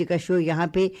 नितिन जी का शो यहाँ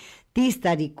पे 30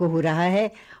 तारीख को हो रहा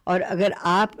है, और अगर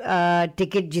आप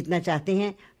टिकट जीतना चाहते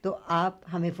हैं तो आप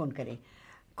हमें फोन करें।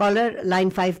 कॉलर लाइन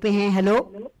 5 पे हैं। हेलो।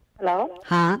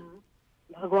 हाँ,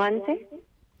 भगवान से।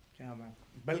 क्या बात,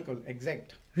 बिल्कुल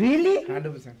एग्जैक्ट। रियली?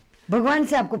 100%। भगवान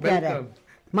से आपको प्यार है?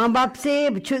 माँ बाप से,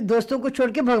 दोस्तों को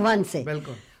छोड़ के भगवान से?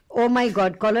 बिल्कुल। ओ माय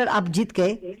गॉड, कॉलर आप जीत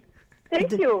गए।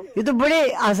 Thank you. ये तो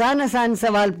बड़े आसान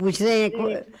सवाल पूछ रहे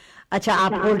हैं। अच्छा,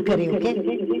 आप होल्ड करें। ओके,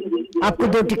 आपको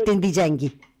 2 टिकटें दी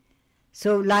जाएंगी।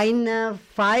 So line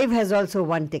 5 has also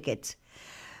 1 tickets.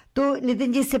 तो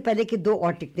नितिन जी, इससे पहले कि 2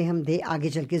 और टिकटें हम दे, आगे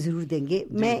चल के जरूर देंगे,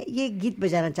 मैं ये गीत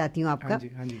बजाना चाहती हूँ आपका।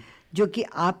 हाँ जी। जो कि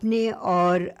आपने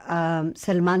और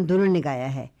सलमान दोनों ने गाया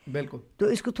है। बिल्कुल। तो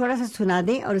इसको थोड़ा सा सुना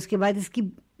दें और उसके बाद इसकी,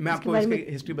 मैं आपको इसकी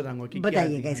हिस्ट्री बताऊंगा।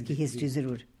 बताइएगा इसकी हिस्ट्री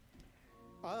जरूर।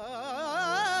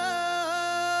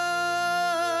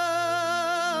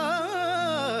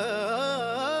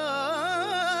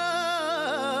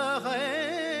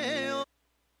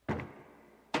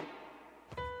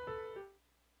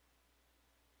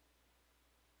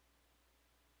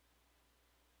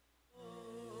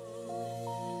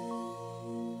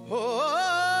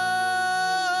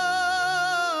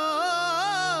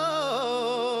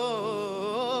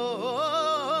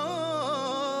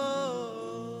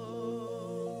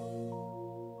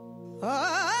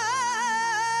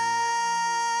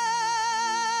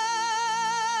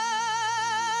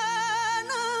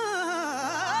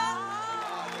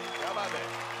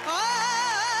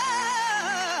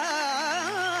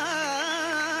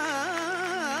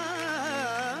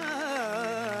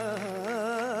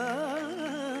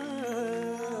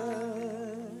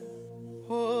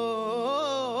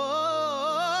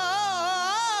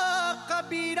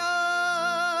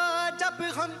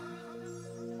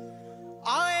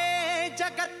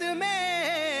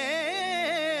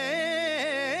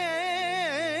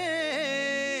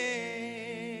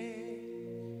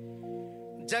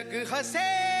 जग हंसे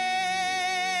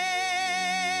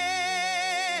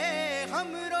हम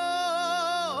रोए,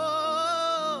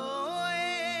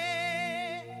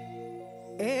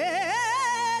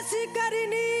 ऐसी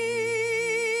करनी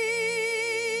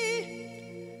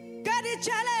कर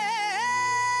चले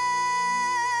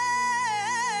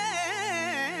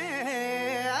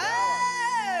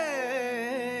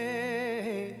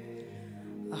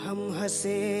हम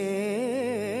हंसे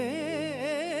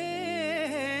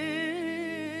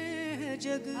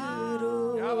जग रो।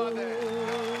 क्या बात है।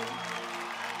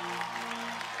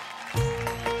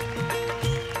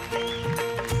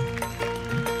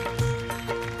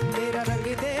 मेरा रंग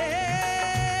दे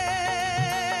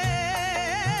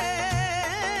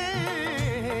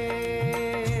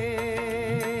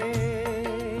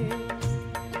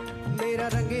मेरा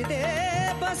रंग दे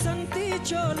बसंती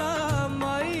चोला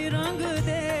माई रंग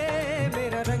दे,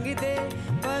 मेरा रंग दे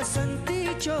बसंती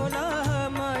चोला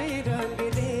माई रंग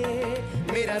दे,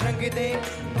 मेरा रंग दे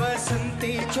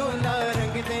बसंती चोला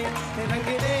रंग दे, रंग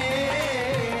दे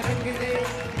रंग दे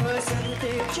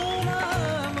बसंती चोला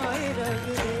माई रंग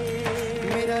दे,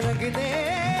 मेरा रंग दे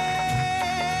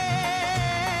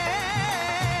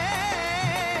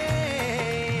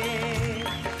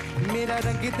मेरा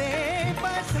रंग दे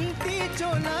बसंती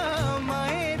चोला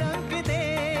माए रंग दे,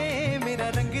 मेरा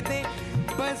रंग दे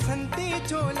बसंती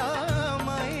चोला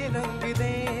माए रंग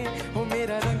दे, ओ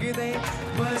मेरा रंग दे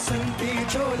बसंती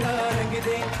चोला रंग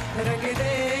दे, रंग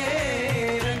दे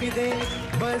रंग दे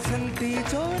बसंती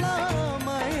चोला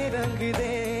माए रंग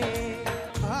दे।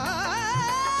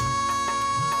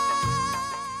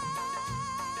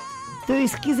 तो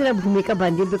इसकी जरा भूमिका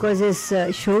बांधिए, बिकॉज इस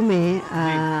शो में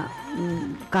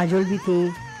काजोल भी थी,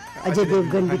 अजय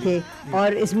देवगन भी थे,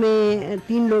 और इसमें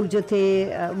 3 लोग जो थे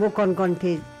वो कौन कौन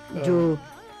थे? जो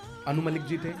अनु मलिक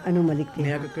जी थे,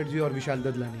 नेहा कक्कड़ जी और विशाल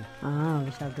ददलानी। हाँ,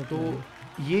 विशाल ददलानी। तो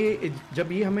ये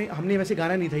जब ये हमने वैसे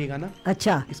गाना नहीं था ये गाना।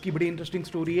 अच्छा। इसकी बड़ी इंटरेस्टिंग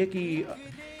स्टोरी है कि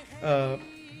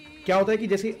क्या होता है कि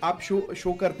जैसे आप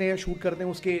शो करते हैं, शूट करते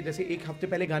हैं, उसके जैसे एक हफ्ते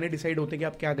पहले गाने डिसाइड होते हैं कि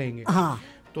आप क्या गाएंगे। हाँ।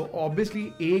 तो ऑब्वियसली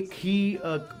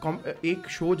एक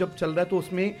शो जब चल रहा है तो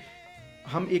उसमें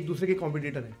हम एक दूसरे के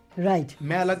कॉम्पिटिटर हैं। राइट।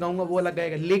 मैं अलग गाऊंगा, वो अलग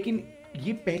गाएगा, लेकिन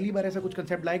ये पहली बार ऐसा कुछ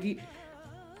कंसेप्ट लाया कि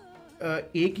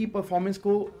एक ही परफॉर्मेंस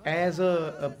को एज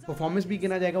अ परफॉर्मेंस भी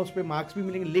गिना जाएगा, उस पर मार्क्स भी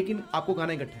मिलेंगे, लेकिन आपको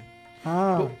गाना इकट्ठा है।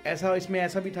 हाँ। तो ऐसा इसमें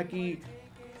ऐसा भी था कि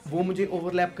वो मुझे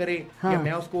ओवरलैप करे। हाँ। या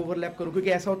मैं उसको ओवरलैप करूं, क्योंकि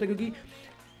ऐसा होता है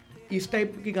क्योंकि इस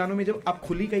टाइप के गानों में जब आप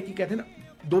खुली कही की कहते हैं ना,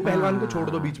 2 पहलवान को छोड़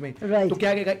दो बीच में, तो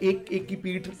क्या कहेगा, एक की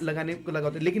पीठ लगाने को लगा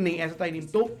होता है, लेकिन नहीं, ऐसा था ही नहीं।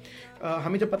 तो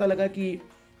हमें जब पता लगा कि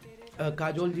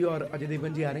काजोल जी और अजय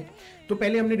देवगन जी आ रहे हैं, तो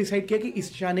पहले हमने डिसाइड किया कि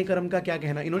इस शान करम का क्या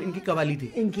कहना, इनकी कवाली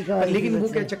थी, लेकिन वो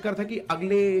क्या चक्कर था कि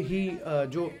अगले ही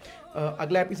जो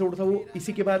अगला एपिसोड था वो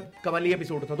इसी के बाद कवाली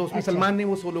एपिसोड था, तो उसमें सलमान ने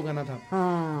वो सोलो गाना था।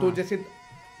 तो जैसे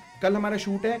कल हमारा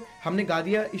शूट है, हमने गा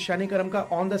दिया इस शान करम का,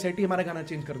 ऑन द सेट ही हमारा गाना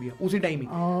चेंज कर दिया उसी टाइम ही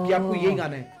कि आपको यही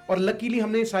गाना है, और लकीली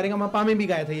हमने सारेगामापा में भी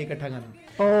गाया था ये इकट्ठा गाना।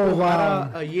 तो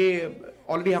हमारा ये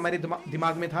ऑलरेडी हमारे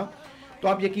दिमाग में था। तो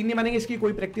आप यकीन नहीं मानेंगे, इसकी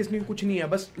कोई प्रैक्टिस नहीं, कुछ नहीं है,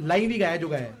 बस लाइव ही गाया जो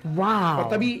गाया है। और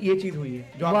तभी ये चीज हुई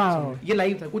है जो आप, ये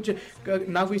लाइव था, कुछ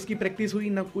ना कोई इसकी प्रैक्टिस हुई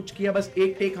ना कुछ किया, बस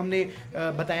एक टेक हमने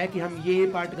बताया कि हम ये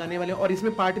पार्ट गाने वाले हैं, और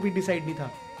इसमें पार्ट भी डिसाइड नहीं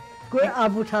था, कोई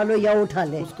आप उठा लो या उठा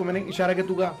ले, उसको मैंने इशारा किया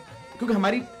तू गा, क्योंकि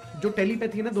हमारी जो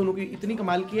टेलीपैथी है ना दोनों की इतनी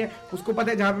कमाल की है, उसको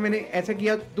पता है जहाँ पे मैंने ऐसा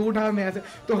किया तू उठा, मैं ऐसा,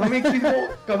 तो हम एक चीज को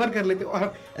कवर कर लेते।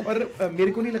 और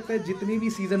मेरे को नहीं लगता है जितने भी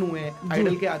सीजन हुए हैं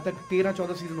आइडल के, आज तक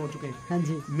 13-14 सीजन हो चुके हैं। हाँ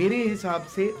जी। मेरे हिसाब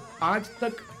से आज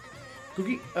तक,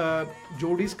 क्योंकि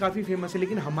जोड़ीज काफी फेमस है,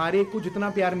 लेकिन हमारे को जितना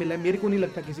प्यार मिला है मेरे को नहीं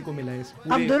लगता किसी को मिला है।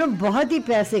 अब दोनों बहुत ही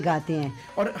प्यार से गाते हैं,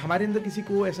 और हमारे अंदर किसी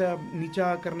को ऐसा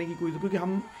नीचा करने की कोई, क्योंकि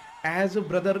हम एज अ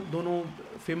ब्रदर दोनों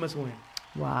फेमस हुए हैं।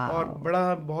 और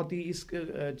बड़ा बहुत ही इस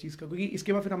चीज का, क्योंकि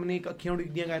इसके बाद फिर हमने एक अखियां उड़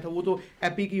दिया गाया था, वो तो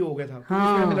एपिक ही हो गया था। हाँ।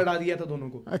 उसमें हमने लड़ा दिया था दोनों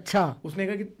को। अच्छा। उसने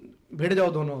कहा कि भिड़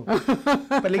जाओ दोनों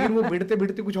पर लेकिन वो भिड़ते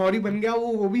भिड़ते कुछ और ही बन गया,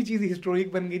 वो भी चीज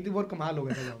हिस्टोरिक बन गई थी, बहुत कमाल हो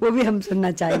गया था। वो भी हम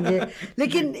सुनना चाहेंगे।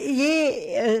 लेकिन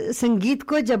ये संगीत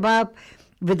को जब आप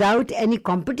विदाउट एनी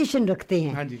कंपटीशन रखते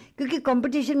हैं, हाँ जी, क्योंकि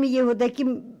कंपटीशन में ये होता है कि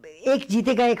एक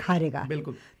जीतेगा एक हारेगा,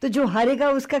 बिल्कुल, तो जो हारेगा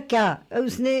उसका क्या,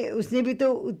 उसने भी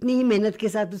तो उतनी ही मेहनत के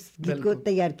साथ उस गीत को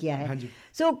तैयार किया है। हाँ जी।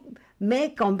 सो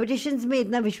मैं कॉम्पिटिशंस में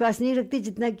इतना विश्वास नहीं रखती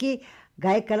जितना कि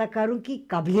गायक कलाकारों की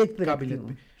काबिलियत पे,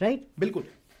 राइट? बिल्कुल।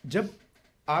 जब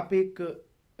आप एक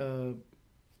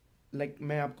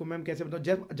मैं आपको मैम कैसे बताऊं,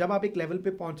 जब आप एक लेवल पे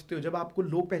पहुंचते हो, जब आपको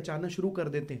लोग पहचानना शुरू कर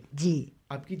देते हैं जी,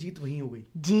 आपकी जीत वहीं हो गई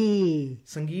जी।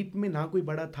 संगीत में ना कोई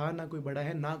बड़ा था ना कोई बड़ा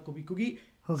है, ना कोई, क्योंकि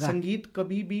संगीत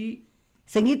कभी भी,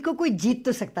 संगीत को कोई जीत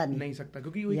तो सकता नहीं सकता,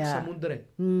 क्योंकि वो एक समुद्र है,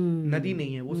 नदी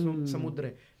नहीं है, वो समुद्र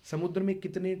है। समुद्र में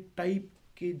कितने टाइप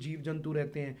के जीव जंतु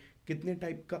रहते हैं, कितने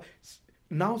टाइप का,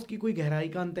 ना उसकी कोई गहराई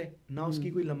का अंत है, ना उसकी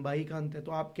कोई लंबाई का अंत है।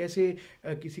 तो आप कैसे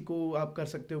किसी को आप कर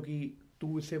सकते हो कि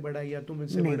तू इससे बड़ा है या तुम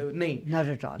इससे बड़े हो? नहीं,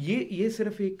 ये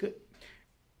सिर्फ एक,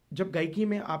 जब गायकी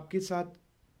में आपके साथ,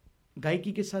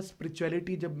 गायकी के साथ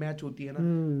स्पिरिचुअलिटी जब मैच होती है ना,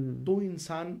 तो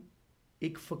इंसान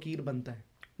एक फकीर बनता है।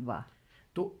 वाह।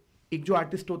 तो एक जो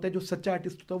आर्टिस्ट होता है, जो सच्चा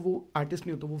आर्टिस्ट होता है, वो आर्टिस्ट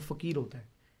नहीं होता, वो फकीर होता है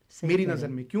मेरी नजर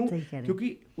में। क्यों?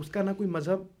 क्योंकि उसका ना कोई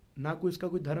मजहब, ना कोई उसका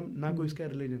कोई धर्म, ना कोई उसका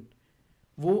रिलीजन।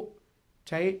 वो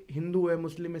चाहे हिंदू है,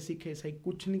 मुस्लिम है, सिख है, ईसाई,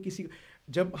 कुछ नहीं। किसी,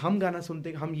 जब हम गाना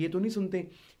सुनते, हम ये तो नहीं सुनते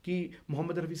कि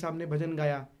मोहम्मद रफी साहब ने भजन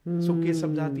गाया सुख के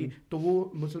सब जाती, तो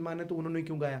वो मुसलमान है तो उन्होंने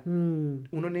क्यों गाया?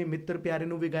 उन्होंने मित्र प्यारे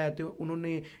ने भी गाया, तो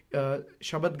उन्होंने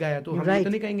शब्द गाया, तो हम ये तो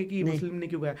नहीं कहेंगे कि मुस्लिम ने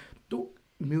क्यों गाया। तो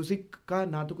म्यूजिक का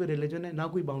ना तो कोई रिलीजन है, ना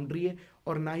कोई बाउंड्री है,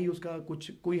 और ना ही उसका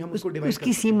कुछ कोई हम उसको डिवाइड,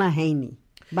 उसकी सीमा है ही नहीं,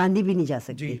 बांधी भी नहीं जा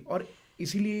सकती जी। और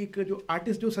इसीलिए एक जो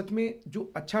आर्टिस्ट, जो सच में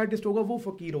जो अच्छा आर्टिस्ट होगा, वो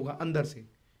फकीर होगा अंदर से।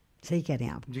 सही कह रहे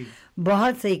हैं आप जी,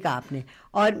 बहुत सही कहा आपने।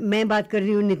 और मैं बात कर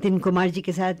रही हूँ नितिन कुमार जी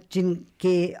के साथ,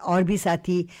 जिनके और भी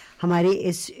साथी हमारे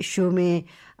इस शो में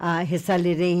हिस्सा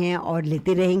ले रहे हैं और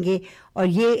लेते रहेंगे। और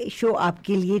ये शो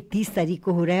आपके लिए 30 तारीख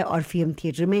को हो रहा है ऑर्फियम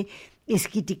थिएटर में।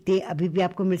 इसकी टिकटें अभी भी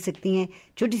आपको मिल सकती हैं।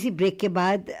 छोटी सी ब्रेक के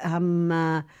बाद हम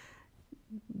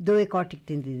 2-1 और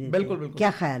टिकटें दे देते हैं। बिल्कुल,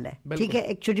 क्या ख्याल है? ठीक है,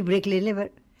 एक छोटी ब्रेक ले लें।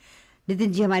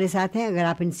 नितिन जी हमारे साथ हैं, अगर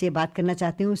आप इनसे बात करना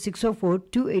चाहते हो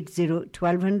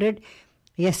 604-280-1200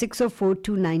 या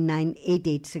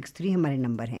 604-299-8863 हमारे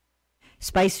नंबर हैं।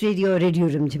 स्पाइस रेडियो, रेडियो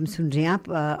रिमझिम सुन रहे हैं आप।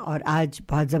 और आज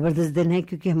बहुत ज़बरदस्त दिन है,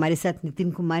 क्योंकि हमारे साथ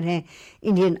नितिन कुमार हैं,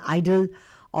 इंडियन आइडल,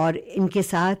 और इनके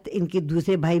साथ इनके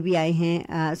दूसरे भाई भी आए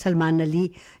हैं, सलमान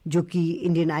अली, जो कि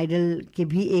इंडियन आइडल के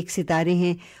भी एक सितारे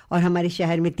हैं। और हमारे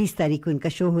शहर में 30 तारीख को इनका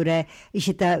शो हो रहा है।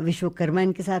 इशिता विश्वकर्मा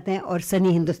इनके साथ हैं, और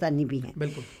सनी हिंदुस्तानी भी हैं।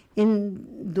 बिल्कुल। इन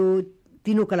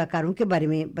तीनों कलाकारों के बारे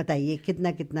में बताइए,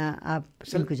 कितना कितना आप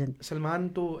इनको जानते? सलमान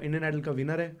तो इंडियन आइडल का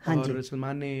विनर है। हाँ, और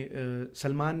सलमान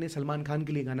ने सलमान खान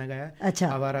के लिए गाना गाया है। अच्छा।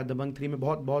 आवारा दबंग 3 में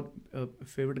बहुत बहुत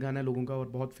फेवरेट गाना है लोगों का, और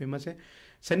बहुत फेमस है।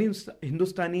 सनी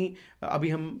हिंदुस्तानी, अभी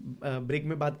हम ब्रेक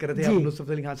में बात कर रहे थे आप नुसरत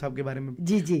अली खान साहब के बारे में।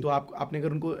 जी। तो आपने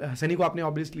अगर उनको, सनी को आपने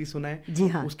ऑब्वियसली सुना है। जी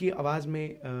हाँ। उसकी आवाज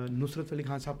में नुसरत अली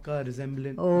खान साहब का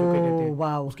रिजेम्बलेंस जो कहते हैं,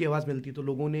 उसकी आवाज मिलती है, तो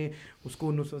लोगों ने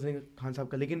उसको नुसरत अली खान साहब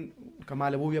का, लेकिन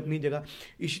कमाल है, वो भी अपनी जगह।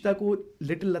 इशिता को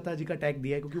लिटिल लता जी का टैग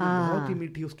दिया है, क्योंकि वो बहुत ही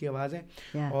मीठी उसकी आवाज है।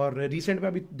 और रिसेंट में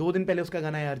अभी 2 दिन पहले उसका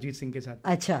गाना है अरिजीत सिंह के साथ,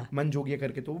 अच्छा, मन जोगिया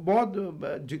करके। तो बहुत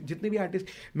जितने भी आर्टिस्ट,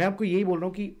 मैं आपको यही बोल रहा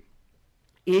हूँ कि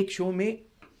एक शो में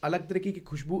अलग तरीके की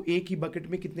खुशबू, एक ही बकेट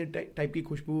में कितने टाइप की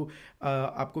खुशबू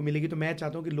आपको मिलेगी। तो मैं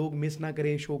चाहता हूँ कि लोग मिस ना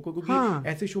करें शो को, क्योंकि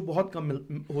ऐसे शो बहुत कम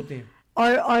होते हैं।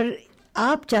 और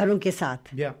आप चारों के साथ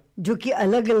जो कि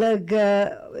अलग अलग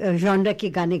जॉनर के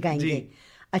गाने गाएंगे।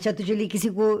 अच्छा, तो चलिए किसी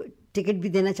को टिकट भी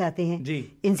देना चाहते हैं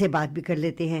जी, इनसे बात भी कर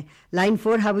लेते हैं। Line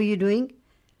 4, how are you doing?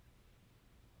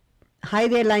 Hi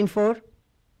there line 4।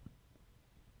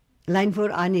 Line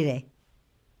 4 आ नहीं रहे,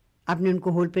 आपने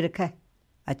उनको होल्ड पे रखा है?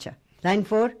 अच्छा, लाइन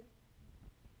 4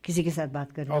 किसी के साथ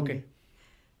बात कर रहे हैं। ओके,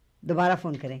 दोबारा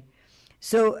फोन करें।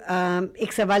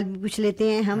 एक सवाल भी पूछ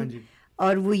लेते हैं हम।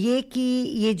 और वो ये कि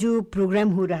ये जो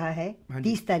प्रोग्राम हो रहा है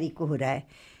 30 तारीख को हो रहा है,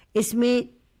 इसमें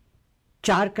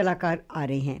 4 कलाकार आ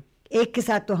रहे हैं। एक के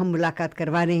साथ तो हम मुलाकात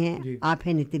करवा रहे हैं, आप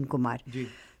हैं नितिन कुमार जी।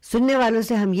 सुनने वालों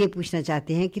से हम ये पूछना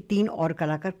चाहते हैं कि 3 और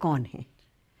कलाकार कौन हैं?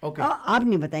 ओके, आप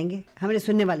नहीं बताएंगे, हमारे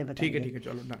सुनने वाले बताएंगे। ठीक है,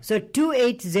 चलो ना।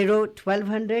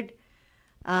 280-1200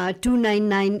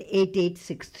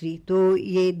 299-8863, तो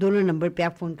ये दोनों नंबर पे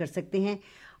आप फोन कर सकते हैं।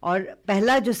 और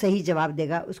पहला जो सही जवाब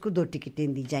देगा उसको 2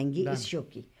 टिकटें दी जाएंगी इस शो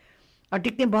की। और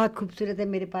टिकटें बहुत खूबसूरत है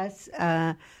मेरे पास।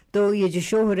 तो ये जो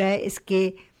शो हो रहा है,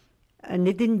 इसके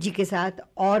नितिन जी के साथ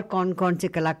और कौन कौन से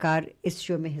कलाकार इस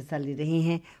शो में हिस्सा ले रहे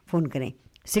हैं, फ़ोन करें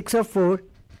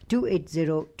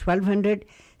 604-280-1200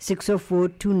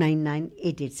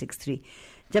 604-299-8863।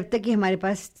 जब तक कि हमारे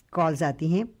पास कॉल्स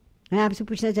आती हैं, मैं आपसे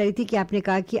पूछना चाह रही थी कि आपने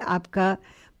कहा कि आपका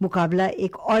मुकाबला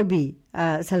एक और भी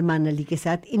सलमान अली के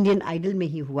साथ इंडियन आइडल में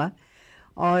ही हुआ,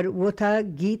 और वो था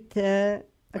गीत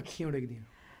अखियाँ उड़ीकती हैं।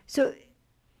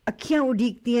 अखियाँ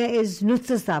उड़ीकती हैं इस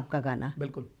नुसरत साहब का गाना।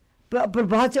 बिल्कुल। पर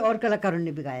बहुत से और कलाकारों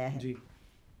ने भी गाया है जी।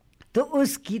 तो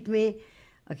उस गीत में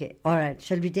okay, alright,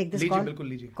 shall we take this call? बिल्कुल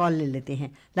लीजिए। कॉल ले लेते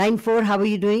हैं। Line 4, how are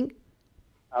you doing?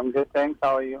 I am good, thanks,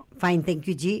 how are you? Fine, thank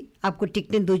you जी। आपको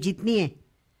टिकटें 2 जीतनी है?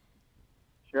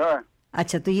 श्योर।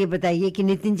 अच्छा, तो ये बताइए कि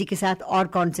नितिन जी के साथ और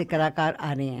कौन से कलाकार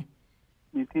आ रहे हैं?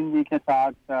 नितिन जी के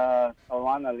साथ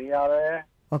सलमान अली आ रहे हैं।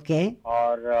 ओके।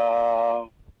 और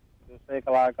दूसरे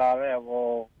कलाकार है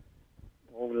वो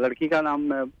लड़की का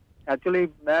नाम एक्चुअली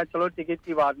मैं चलो टिकट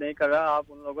की बात नहीं कर रहा, आप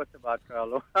उन लोगों से बात करा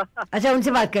लो। अच्छा,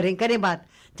 उनसे बात करें बात,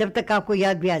 जब तक आपको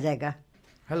याद भी आ जाएगा।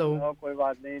 हेलो। कोई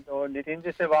बात नहीं, तो नितिन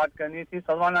जी से बात करनी थी।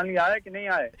 सलमान अली आए कि नहीं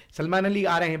आए? सलमान अली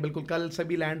आ रहे हैं, बिल्कुल। कल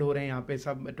सभी लैंड हो रहे हैं यहाँ पे,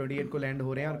 सब 28 को लैंड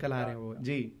हो रहे हैं और कल आ रहे हैं वो।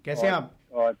 जी, कैसे हैं आप?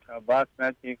 अच्छा, बस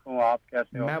मैं ठीक हूँ, आप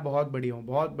कैसे हो? मैं बहुत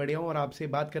बढ़िया हूँ और आपसे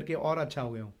बात करके और अच्छा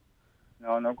हो गया हूँ।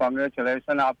 नो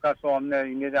कांग्रेचुलेशन, आपका शो हमने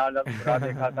इंडियन आइडल पूरा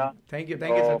देखा था। Thank you sir,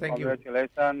 thank you.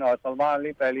 Congratulation. और सलमान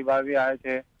अली पहली बार भी आए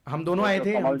थे, हम दोनों आए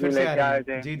थे, हम फिर से आए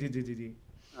थे। जी जी जी जी जी।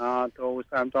 हाँ, तो उस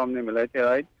टाइम तो हमने मिले थे,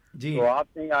 राइट जी। तो आप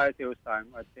नहीं आए थे उस टाइम,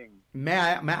 आई थिंक।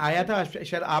 मैं आया था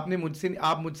शायद, आप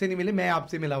मुझसे नहीं मिले, मैं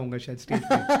आपसे मिला हूँगा शायद स्टेज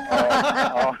पे।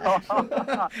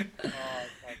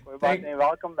 कोई बात नहीं,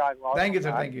 welcome back. Thank you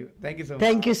sir,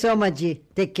 thank you so much ji,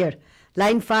 take care.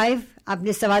 Line 5,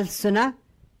 आपने सवाल सुना?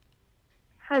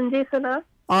 हाँ जी, सुना।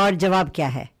 और जवाब क्या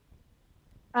है?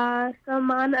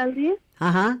 सलमान अली।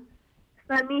 हाँ।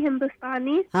 सनी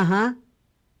हिंदुस्तानी। हाँ।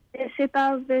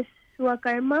 इशिता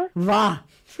विश्वकर्मा। वाह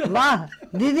वाह,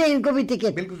 दीदी इनको भी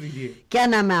टिकट बिल्कुल दीजिए। क्या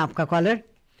नाम है आपका कॉलर?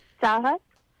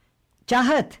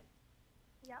 चाहत।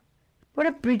 बड़ा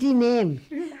प्रिटी नेम।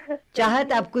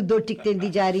 चाहत, आपको 2 टिकटें दी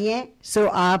जा रही हैं, सो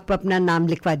आप अपना नाम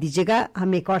लिखवा दीजिएगा।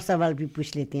 हम एक और सवाल भी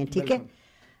पूछ लेते हैं, ठीक है?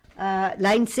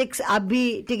 लाइन 6, आप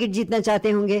भी टिकट जीतना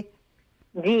चाहते होंगे?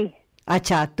 जी।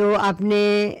 अच्छा, तो आपने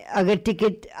अगर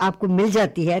टिकट आपको मिल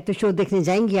जाती है तो शो देखने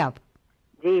जाएंगे आप?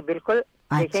 जी बिल्कुल।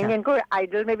 अच्छा। देखेंगे, इनको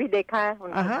आइडल में भी देखा है, उनको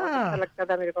बहुत अच्छा लगता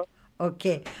था मेरे को।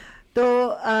 ओके, तो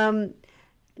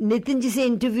नितिन जी से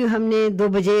इंटरव्यू हमने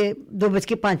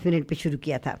 2:05 पे शुरू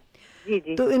किया था। जी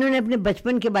जी। तो इन्होंने अपने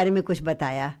बचपन के बारे में कुछ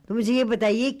बताया, तो मुझे ये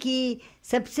बताइए कि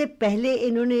सबसे पहले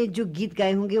इन्होंने जो गीत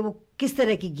गाए होंगे वो किस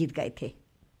तरह के गीत गाए थे?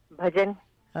 भजन।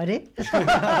 अरे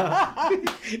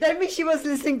that means she was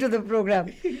listening to the program.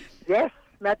 Yes,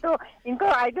 मैं तो इनको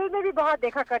आइडल में भी बहुत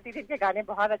देखा करती थी, इनके गाने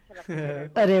बहुत अच्छे लगते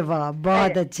थे। अरे वाह,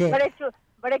 बहुत अच्छे।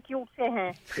 बड़े क्यूट से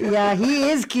हैं। या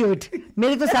ही इज क्यूट।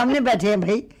 मेरे तो सामने बैठे हैं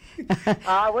भाई।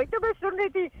 हाँ, वही तो मैं सुन रही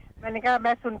थी, मैंने कहा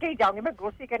मैं सुन के ही जाऊंगी। मैं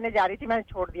ग्रोसरी करने जा रही थी, मैंने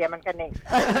छोड़ दिया, मैंने कहा नहीं।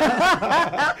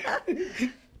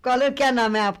 कॉलर, क्या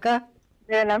नाम है आपका?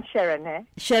 मेरा नाम शरण है।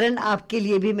 शरण, आपके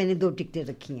लिए भी मैंने 2 टिकटें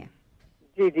रखी हैं।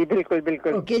 जी जी, बिल्कुल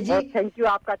बिल्कुल। ओके जी, थैंक यू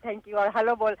आपका, थैंक यू। और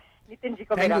हेलो बोल नितिन जी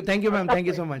को। Thank you ma'am, thank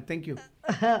you so much, thank you.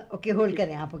 Okay, hold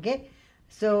करें आप। ओके,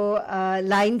 सो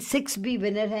लाइन 6 भी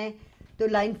विनर है, तो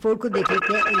लाइन 4 को देख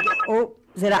लेते हैं। ओ,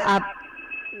 जरा आप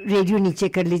रेडियो नीचे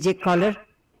कर लीजिए कॉलर।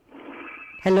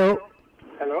 हेलो।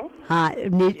 हाँ,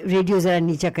 रेडियो जरा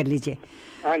नीचे कर लीजिए।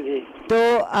 हाँ जी। तो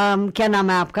क्या नाम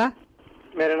है आपका?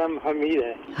 मेरा नाम हमीद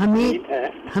है।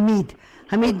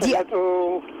 हमीद जी। तो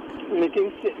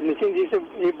नितिन जी से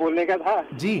ये बोलने का था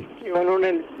जी कि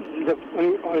उन्होंने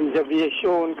जब ये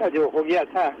शो उनका जो हो गया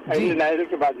था आइडल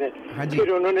के बाद में, हाँ जी, फिर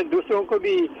उन्होंने दूसरों को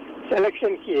भी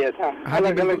सिलेक्शन किया था, हाँ,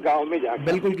 अलग अलग गाँव में जाकर।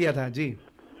 बिल्कुल किया था जी।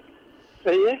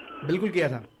 सही है, बिल्कुल किया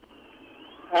था।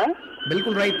 हाँ,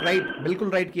 बिल्कुल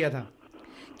राइट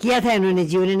किया था इन्होंने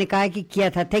जी, उन्होंने कहा कि किया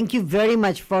था। Thank you very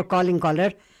much for calling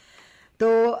collar. तो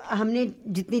हमने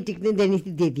जितनी टिकटें देनी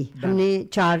थी दे दी, हमने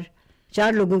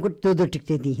चार लोगों को 2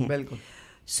 टिकटें दी हैं। बिल्कुल।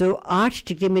 सो 8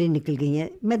 टिकटें मेरी निकल गई हैं।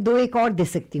 मैं 2 एक और दे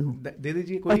सकती हूँ। दे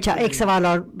दीजिए। अच्छा, एक सवाल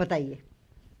और बताइए।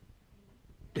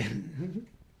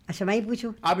 अच्छा, मैं ही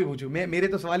पूछूं? आप ही पूछो, मेरे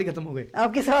तो सवाल ही खत्म हो गए।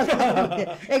 आपके सवाल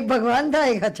एक भगवान था,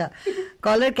 एक। अच्छा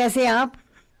कॉलर, कैसे हैं आप?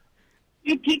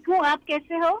 जी ठीक हूँ, आप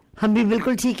कैसे हो? हम भी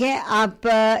बिल्कुल ठीक है। आप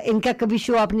इनका कभी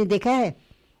शो आपने देखा है?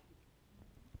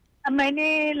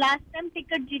 मैंने लास्ट टाइम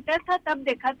टिकट जीता था, तब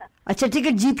देखा था। अच्छा,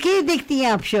 टिकट जीत के ही देखती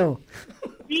हैं आप शो?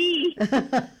 जी।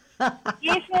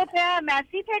 ये शो था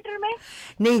मैसी थिएटर में?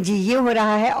 नहीं जी, ये हो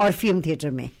रहा है ऑर्फियम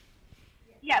थिएटर में।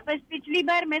 या बस पिछली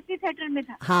बार मैसी थिएटर में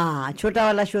था। हाँ, छोटा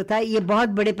वाला शो था, ये बहुत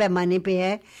बड़े पैमाने पे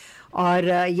है और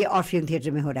ये ऑर्फियम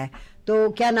थिएटर में हो रहा है। तो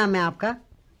क्या नाम है आपका?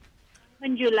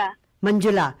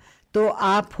 मंजुला। तो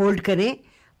आप होल्ड करें,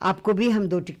 आपको भी हम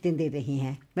 2 टिकटें दे रही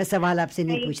हैं। मैं सवाल आपसे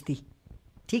नहीं पूछती,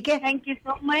 ठीक है? Thank you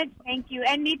so much, thank you.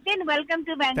 And Nitin, welcome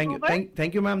to Vancouver.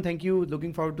 Thank you ma'am, thank you,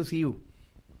 looking forward to C you.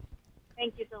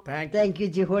 Thank you so much. Thank you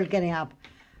ji, hold करें आप।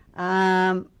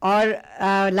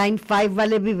 और लाइन 5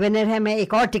 वाले भी विनर है। मैं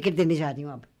एक और टिकट देने जा रही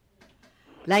हूँ अब।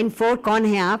 लाइन 4, कौन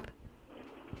है आप?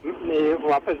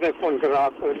 वापस मैं फोन कर रहा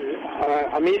हूँ।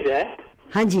 हमीद है।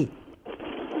 हाँ जी,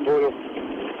 बोलो।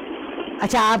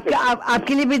 अच्छा,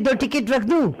 आपके लिए भी 2 टिकट रख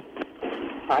दूं?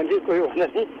 हाँ जी, कोई वादा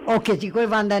नहीं। ओके जी, कोई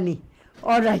वादा नहीं।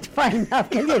 ऑलराइट, फाइन,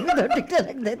 आपके लिए भी 2 टिकट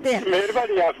रख देते हैं।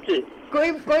 मेहरबानी आपकी।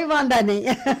 कोई वादा नहीं।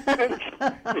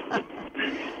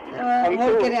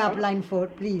 होल्ड करें आप लाइन 4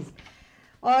 प्लीज।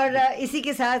 और इसी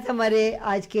के साथ हमारे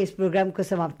आज के इस प्रोग्राम को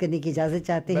समाप्त करने की इजाजत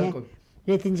चाहते हैं।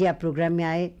 नितिन जी, आप प्रोग्राम में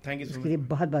आए, थैंक यू उसके लिए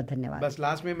बहुत बहुत धन्यवाद। बस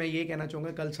लास्ट में मैं ये कहना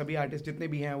चाहूंगा, कल सभी आर्टिस्ट जितने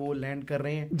भी हैं वो लैंड कर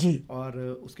रहे हैं जी, और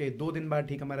उसके 2 दिन बाद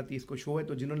ठीक हमारा 30 को शो है।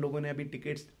 तो जिन लोगों ने अभी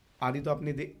टिकट्स आदि तो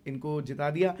आपने इनको जिता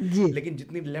दिया, लेकिन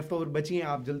जितनी लेफ्ट ओवर बची हैं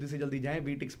आप जल्दी से जल्दी जाएं,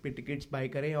 वीटिक्स पे टिकट्स बाय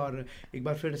करें। और एक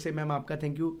बार फिर से मैम आपका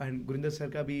thank you, and Gurinder sir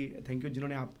का भी थैंक यू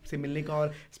जिन्होंने आपसे मिलने का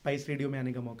और स्पाइस रेडियो में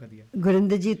आने का मौका दिया।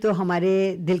 गुरिंदर जी तो हमारे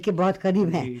दिल के बहुत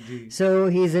करीब हैं, so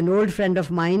he is an old friend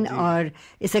of mine. और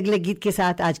इस अगले गीत के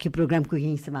साथ आज के प्रोग्राम को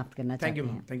यहीं समाप्त करना चाहते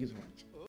हैं। Thank you so much.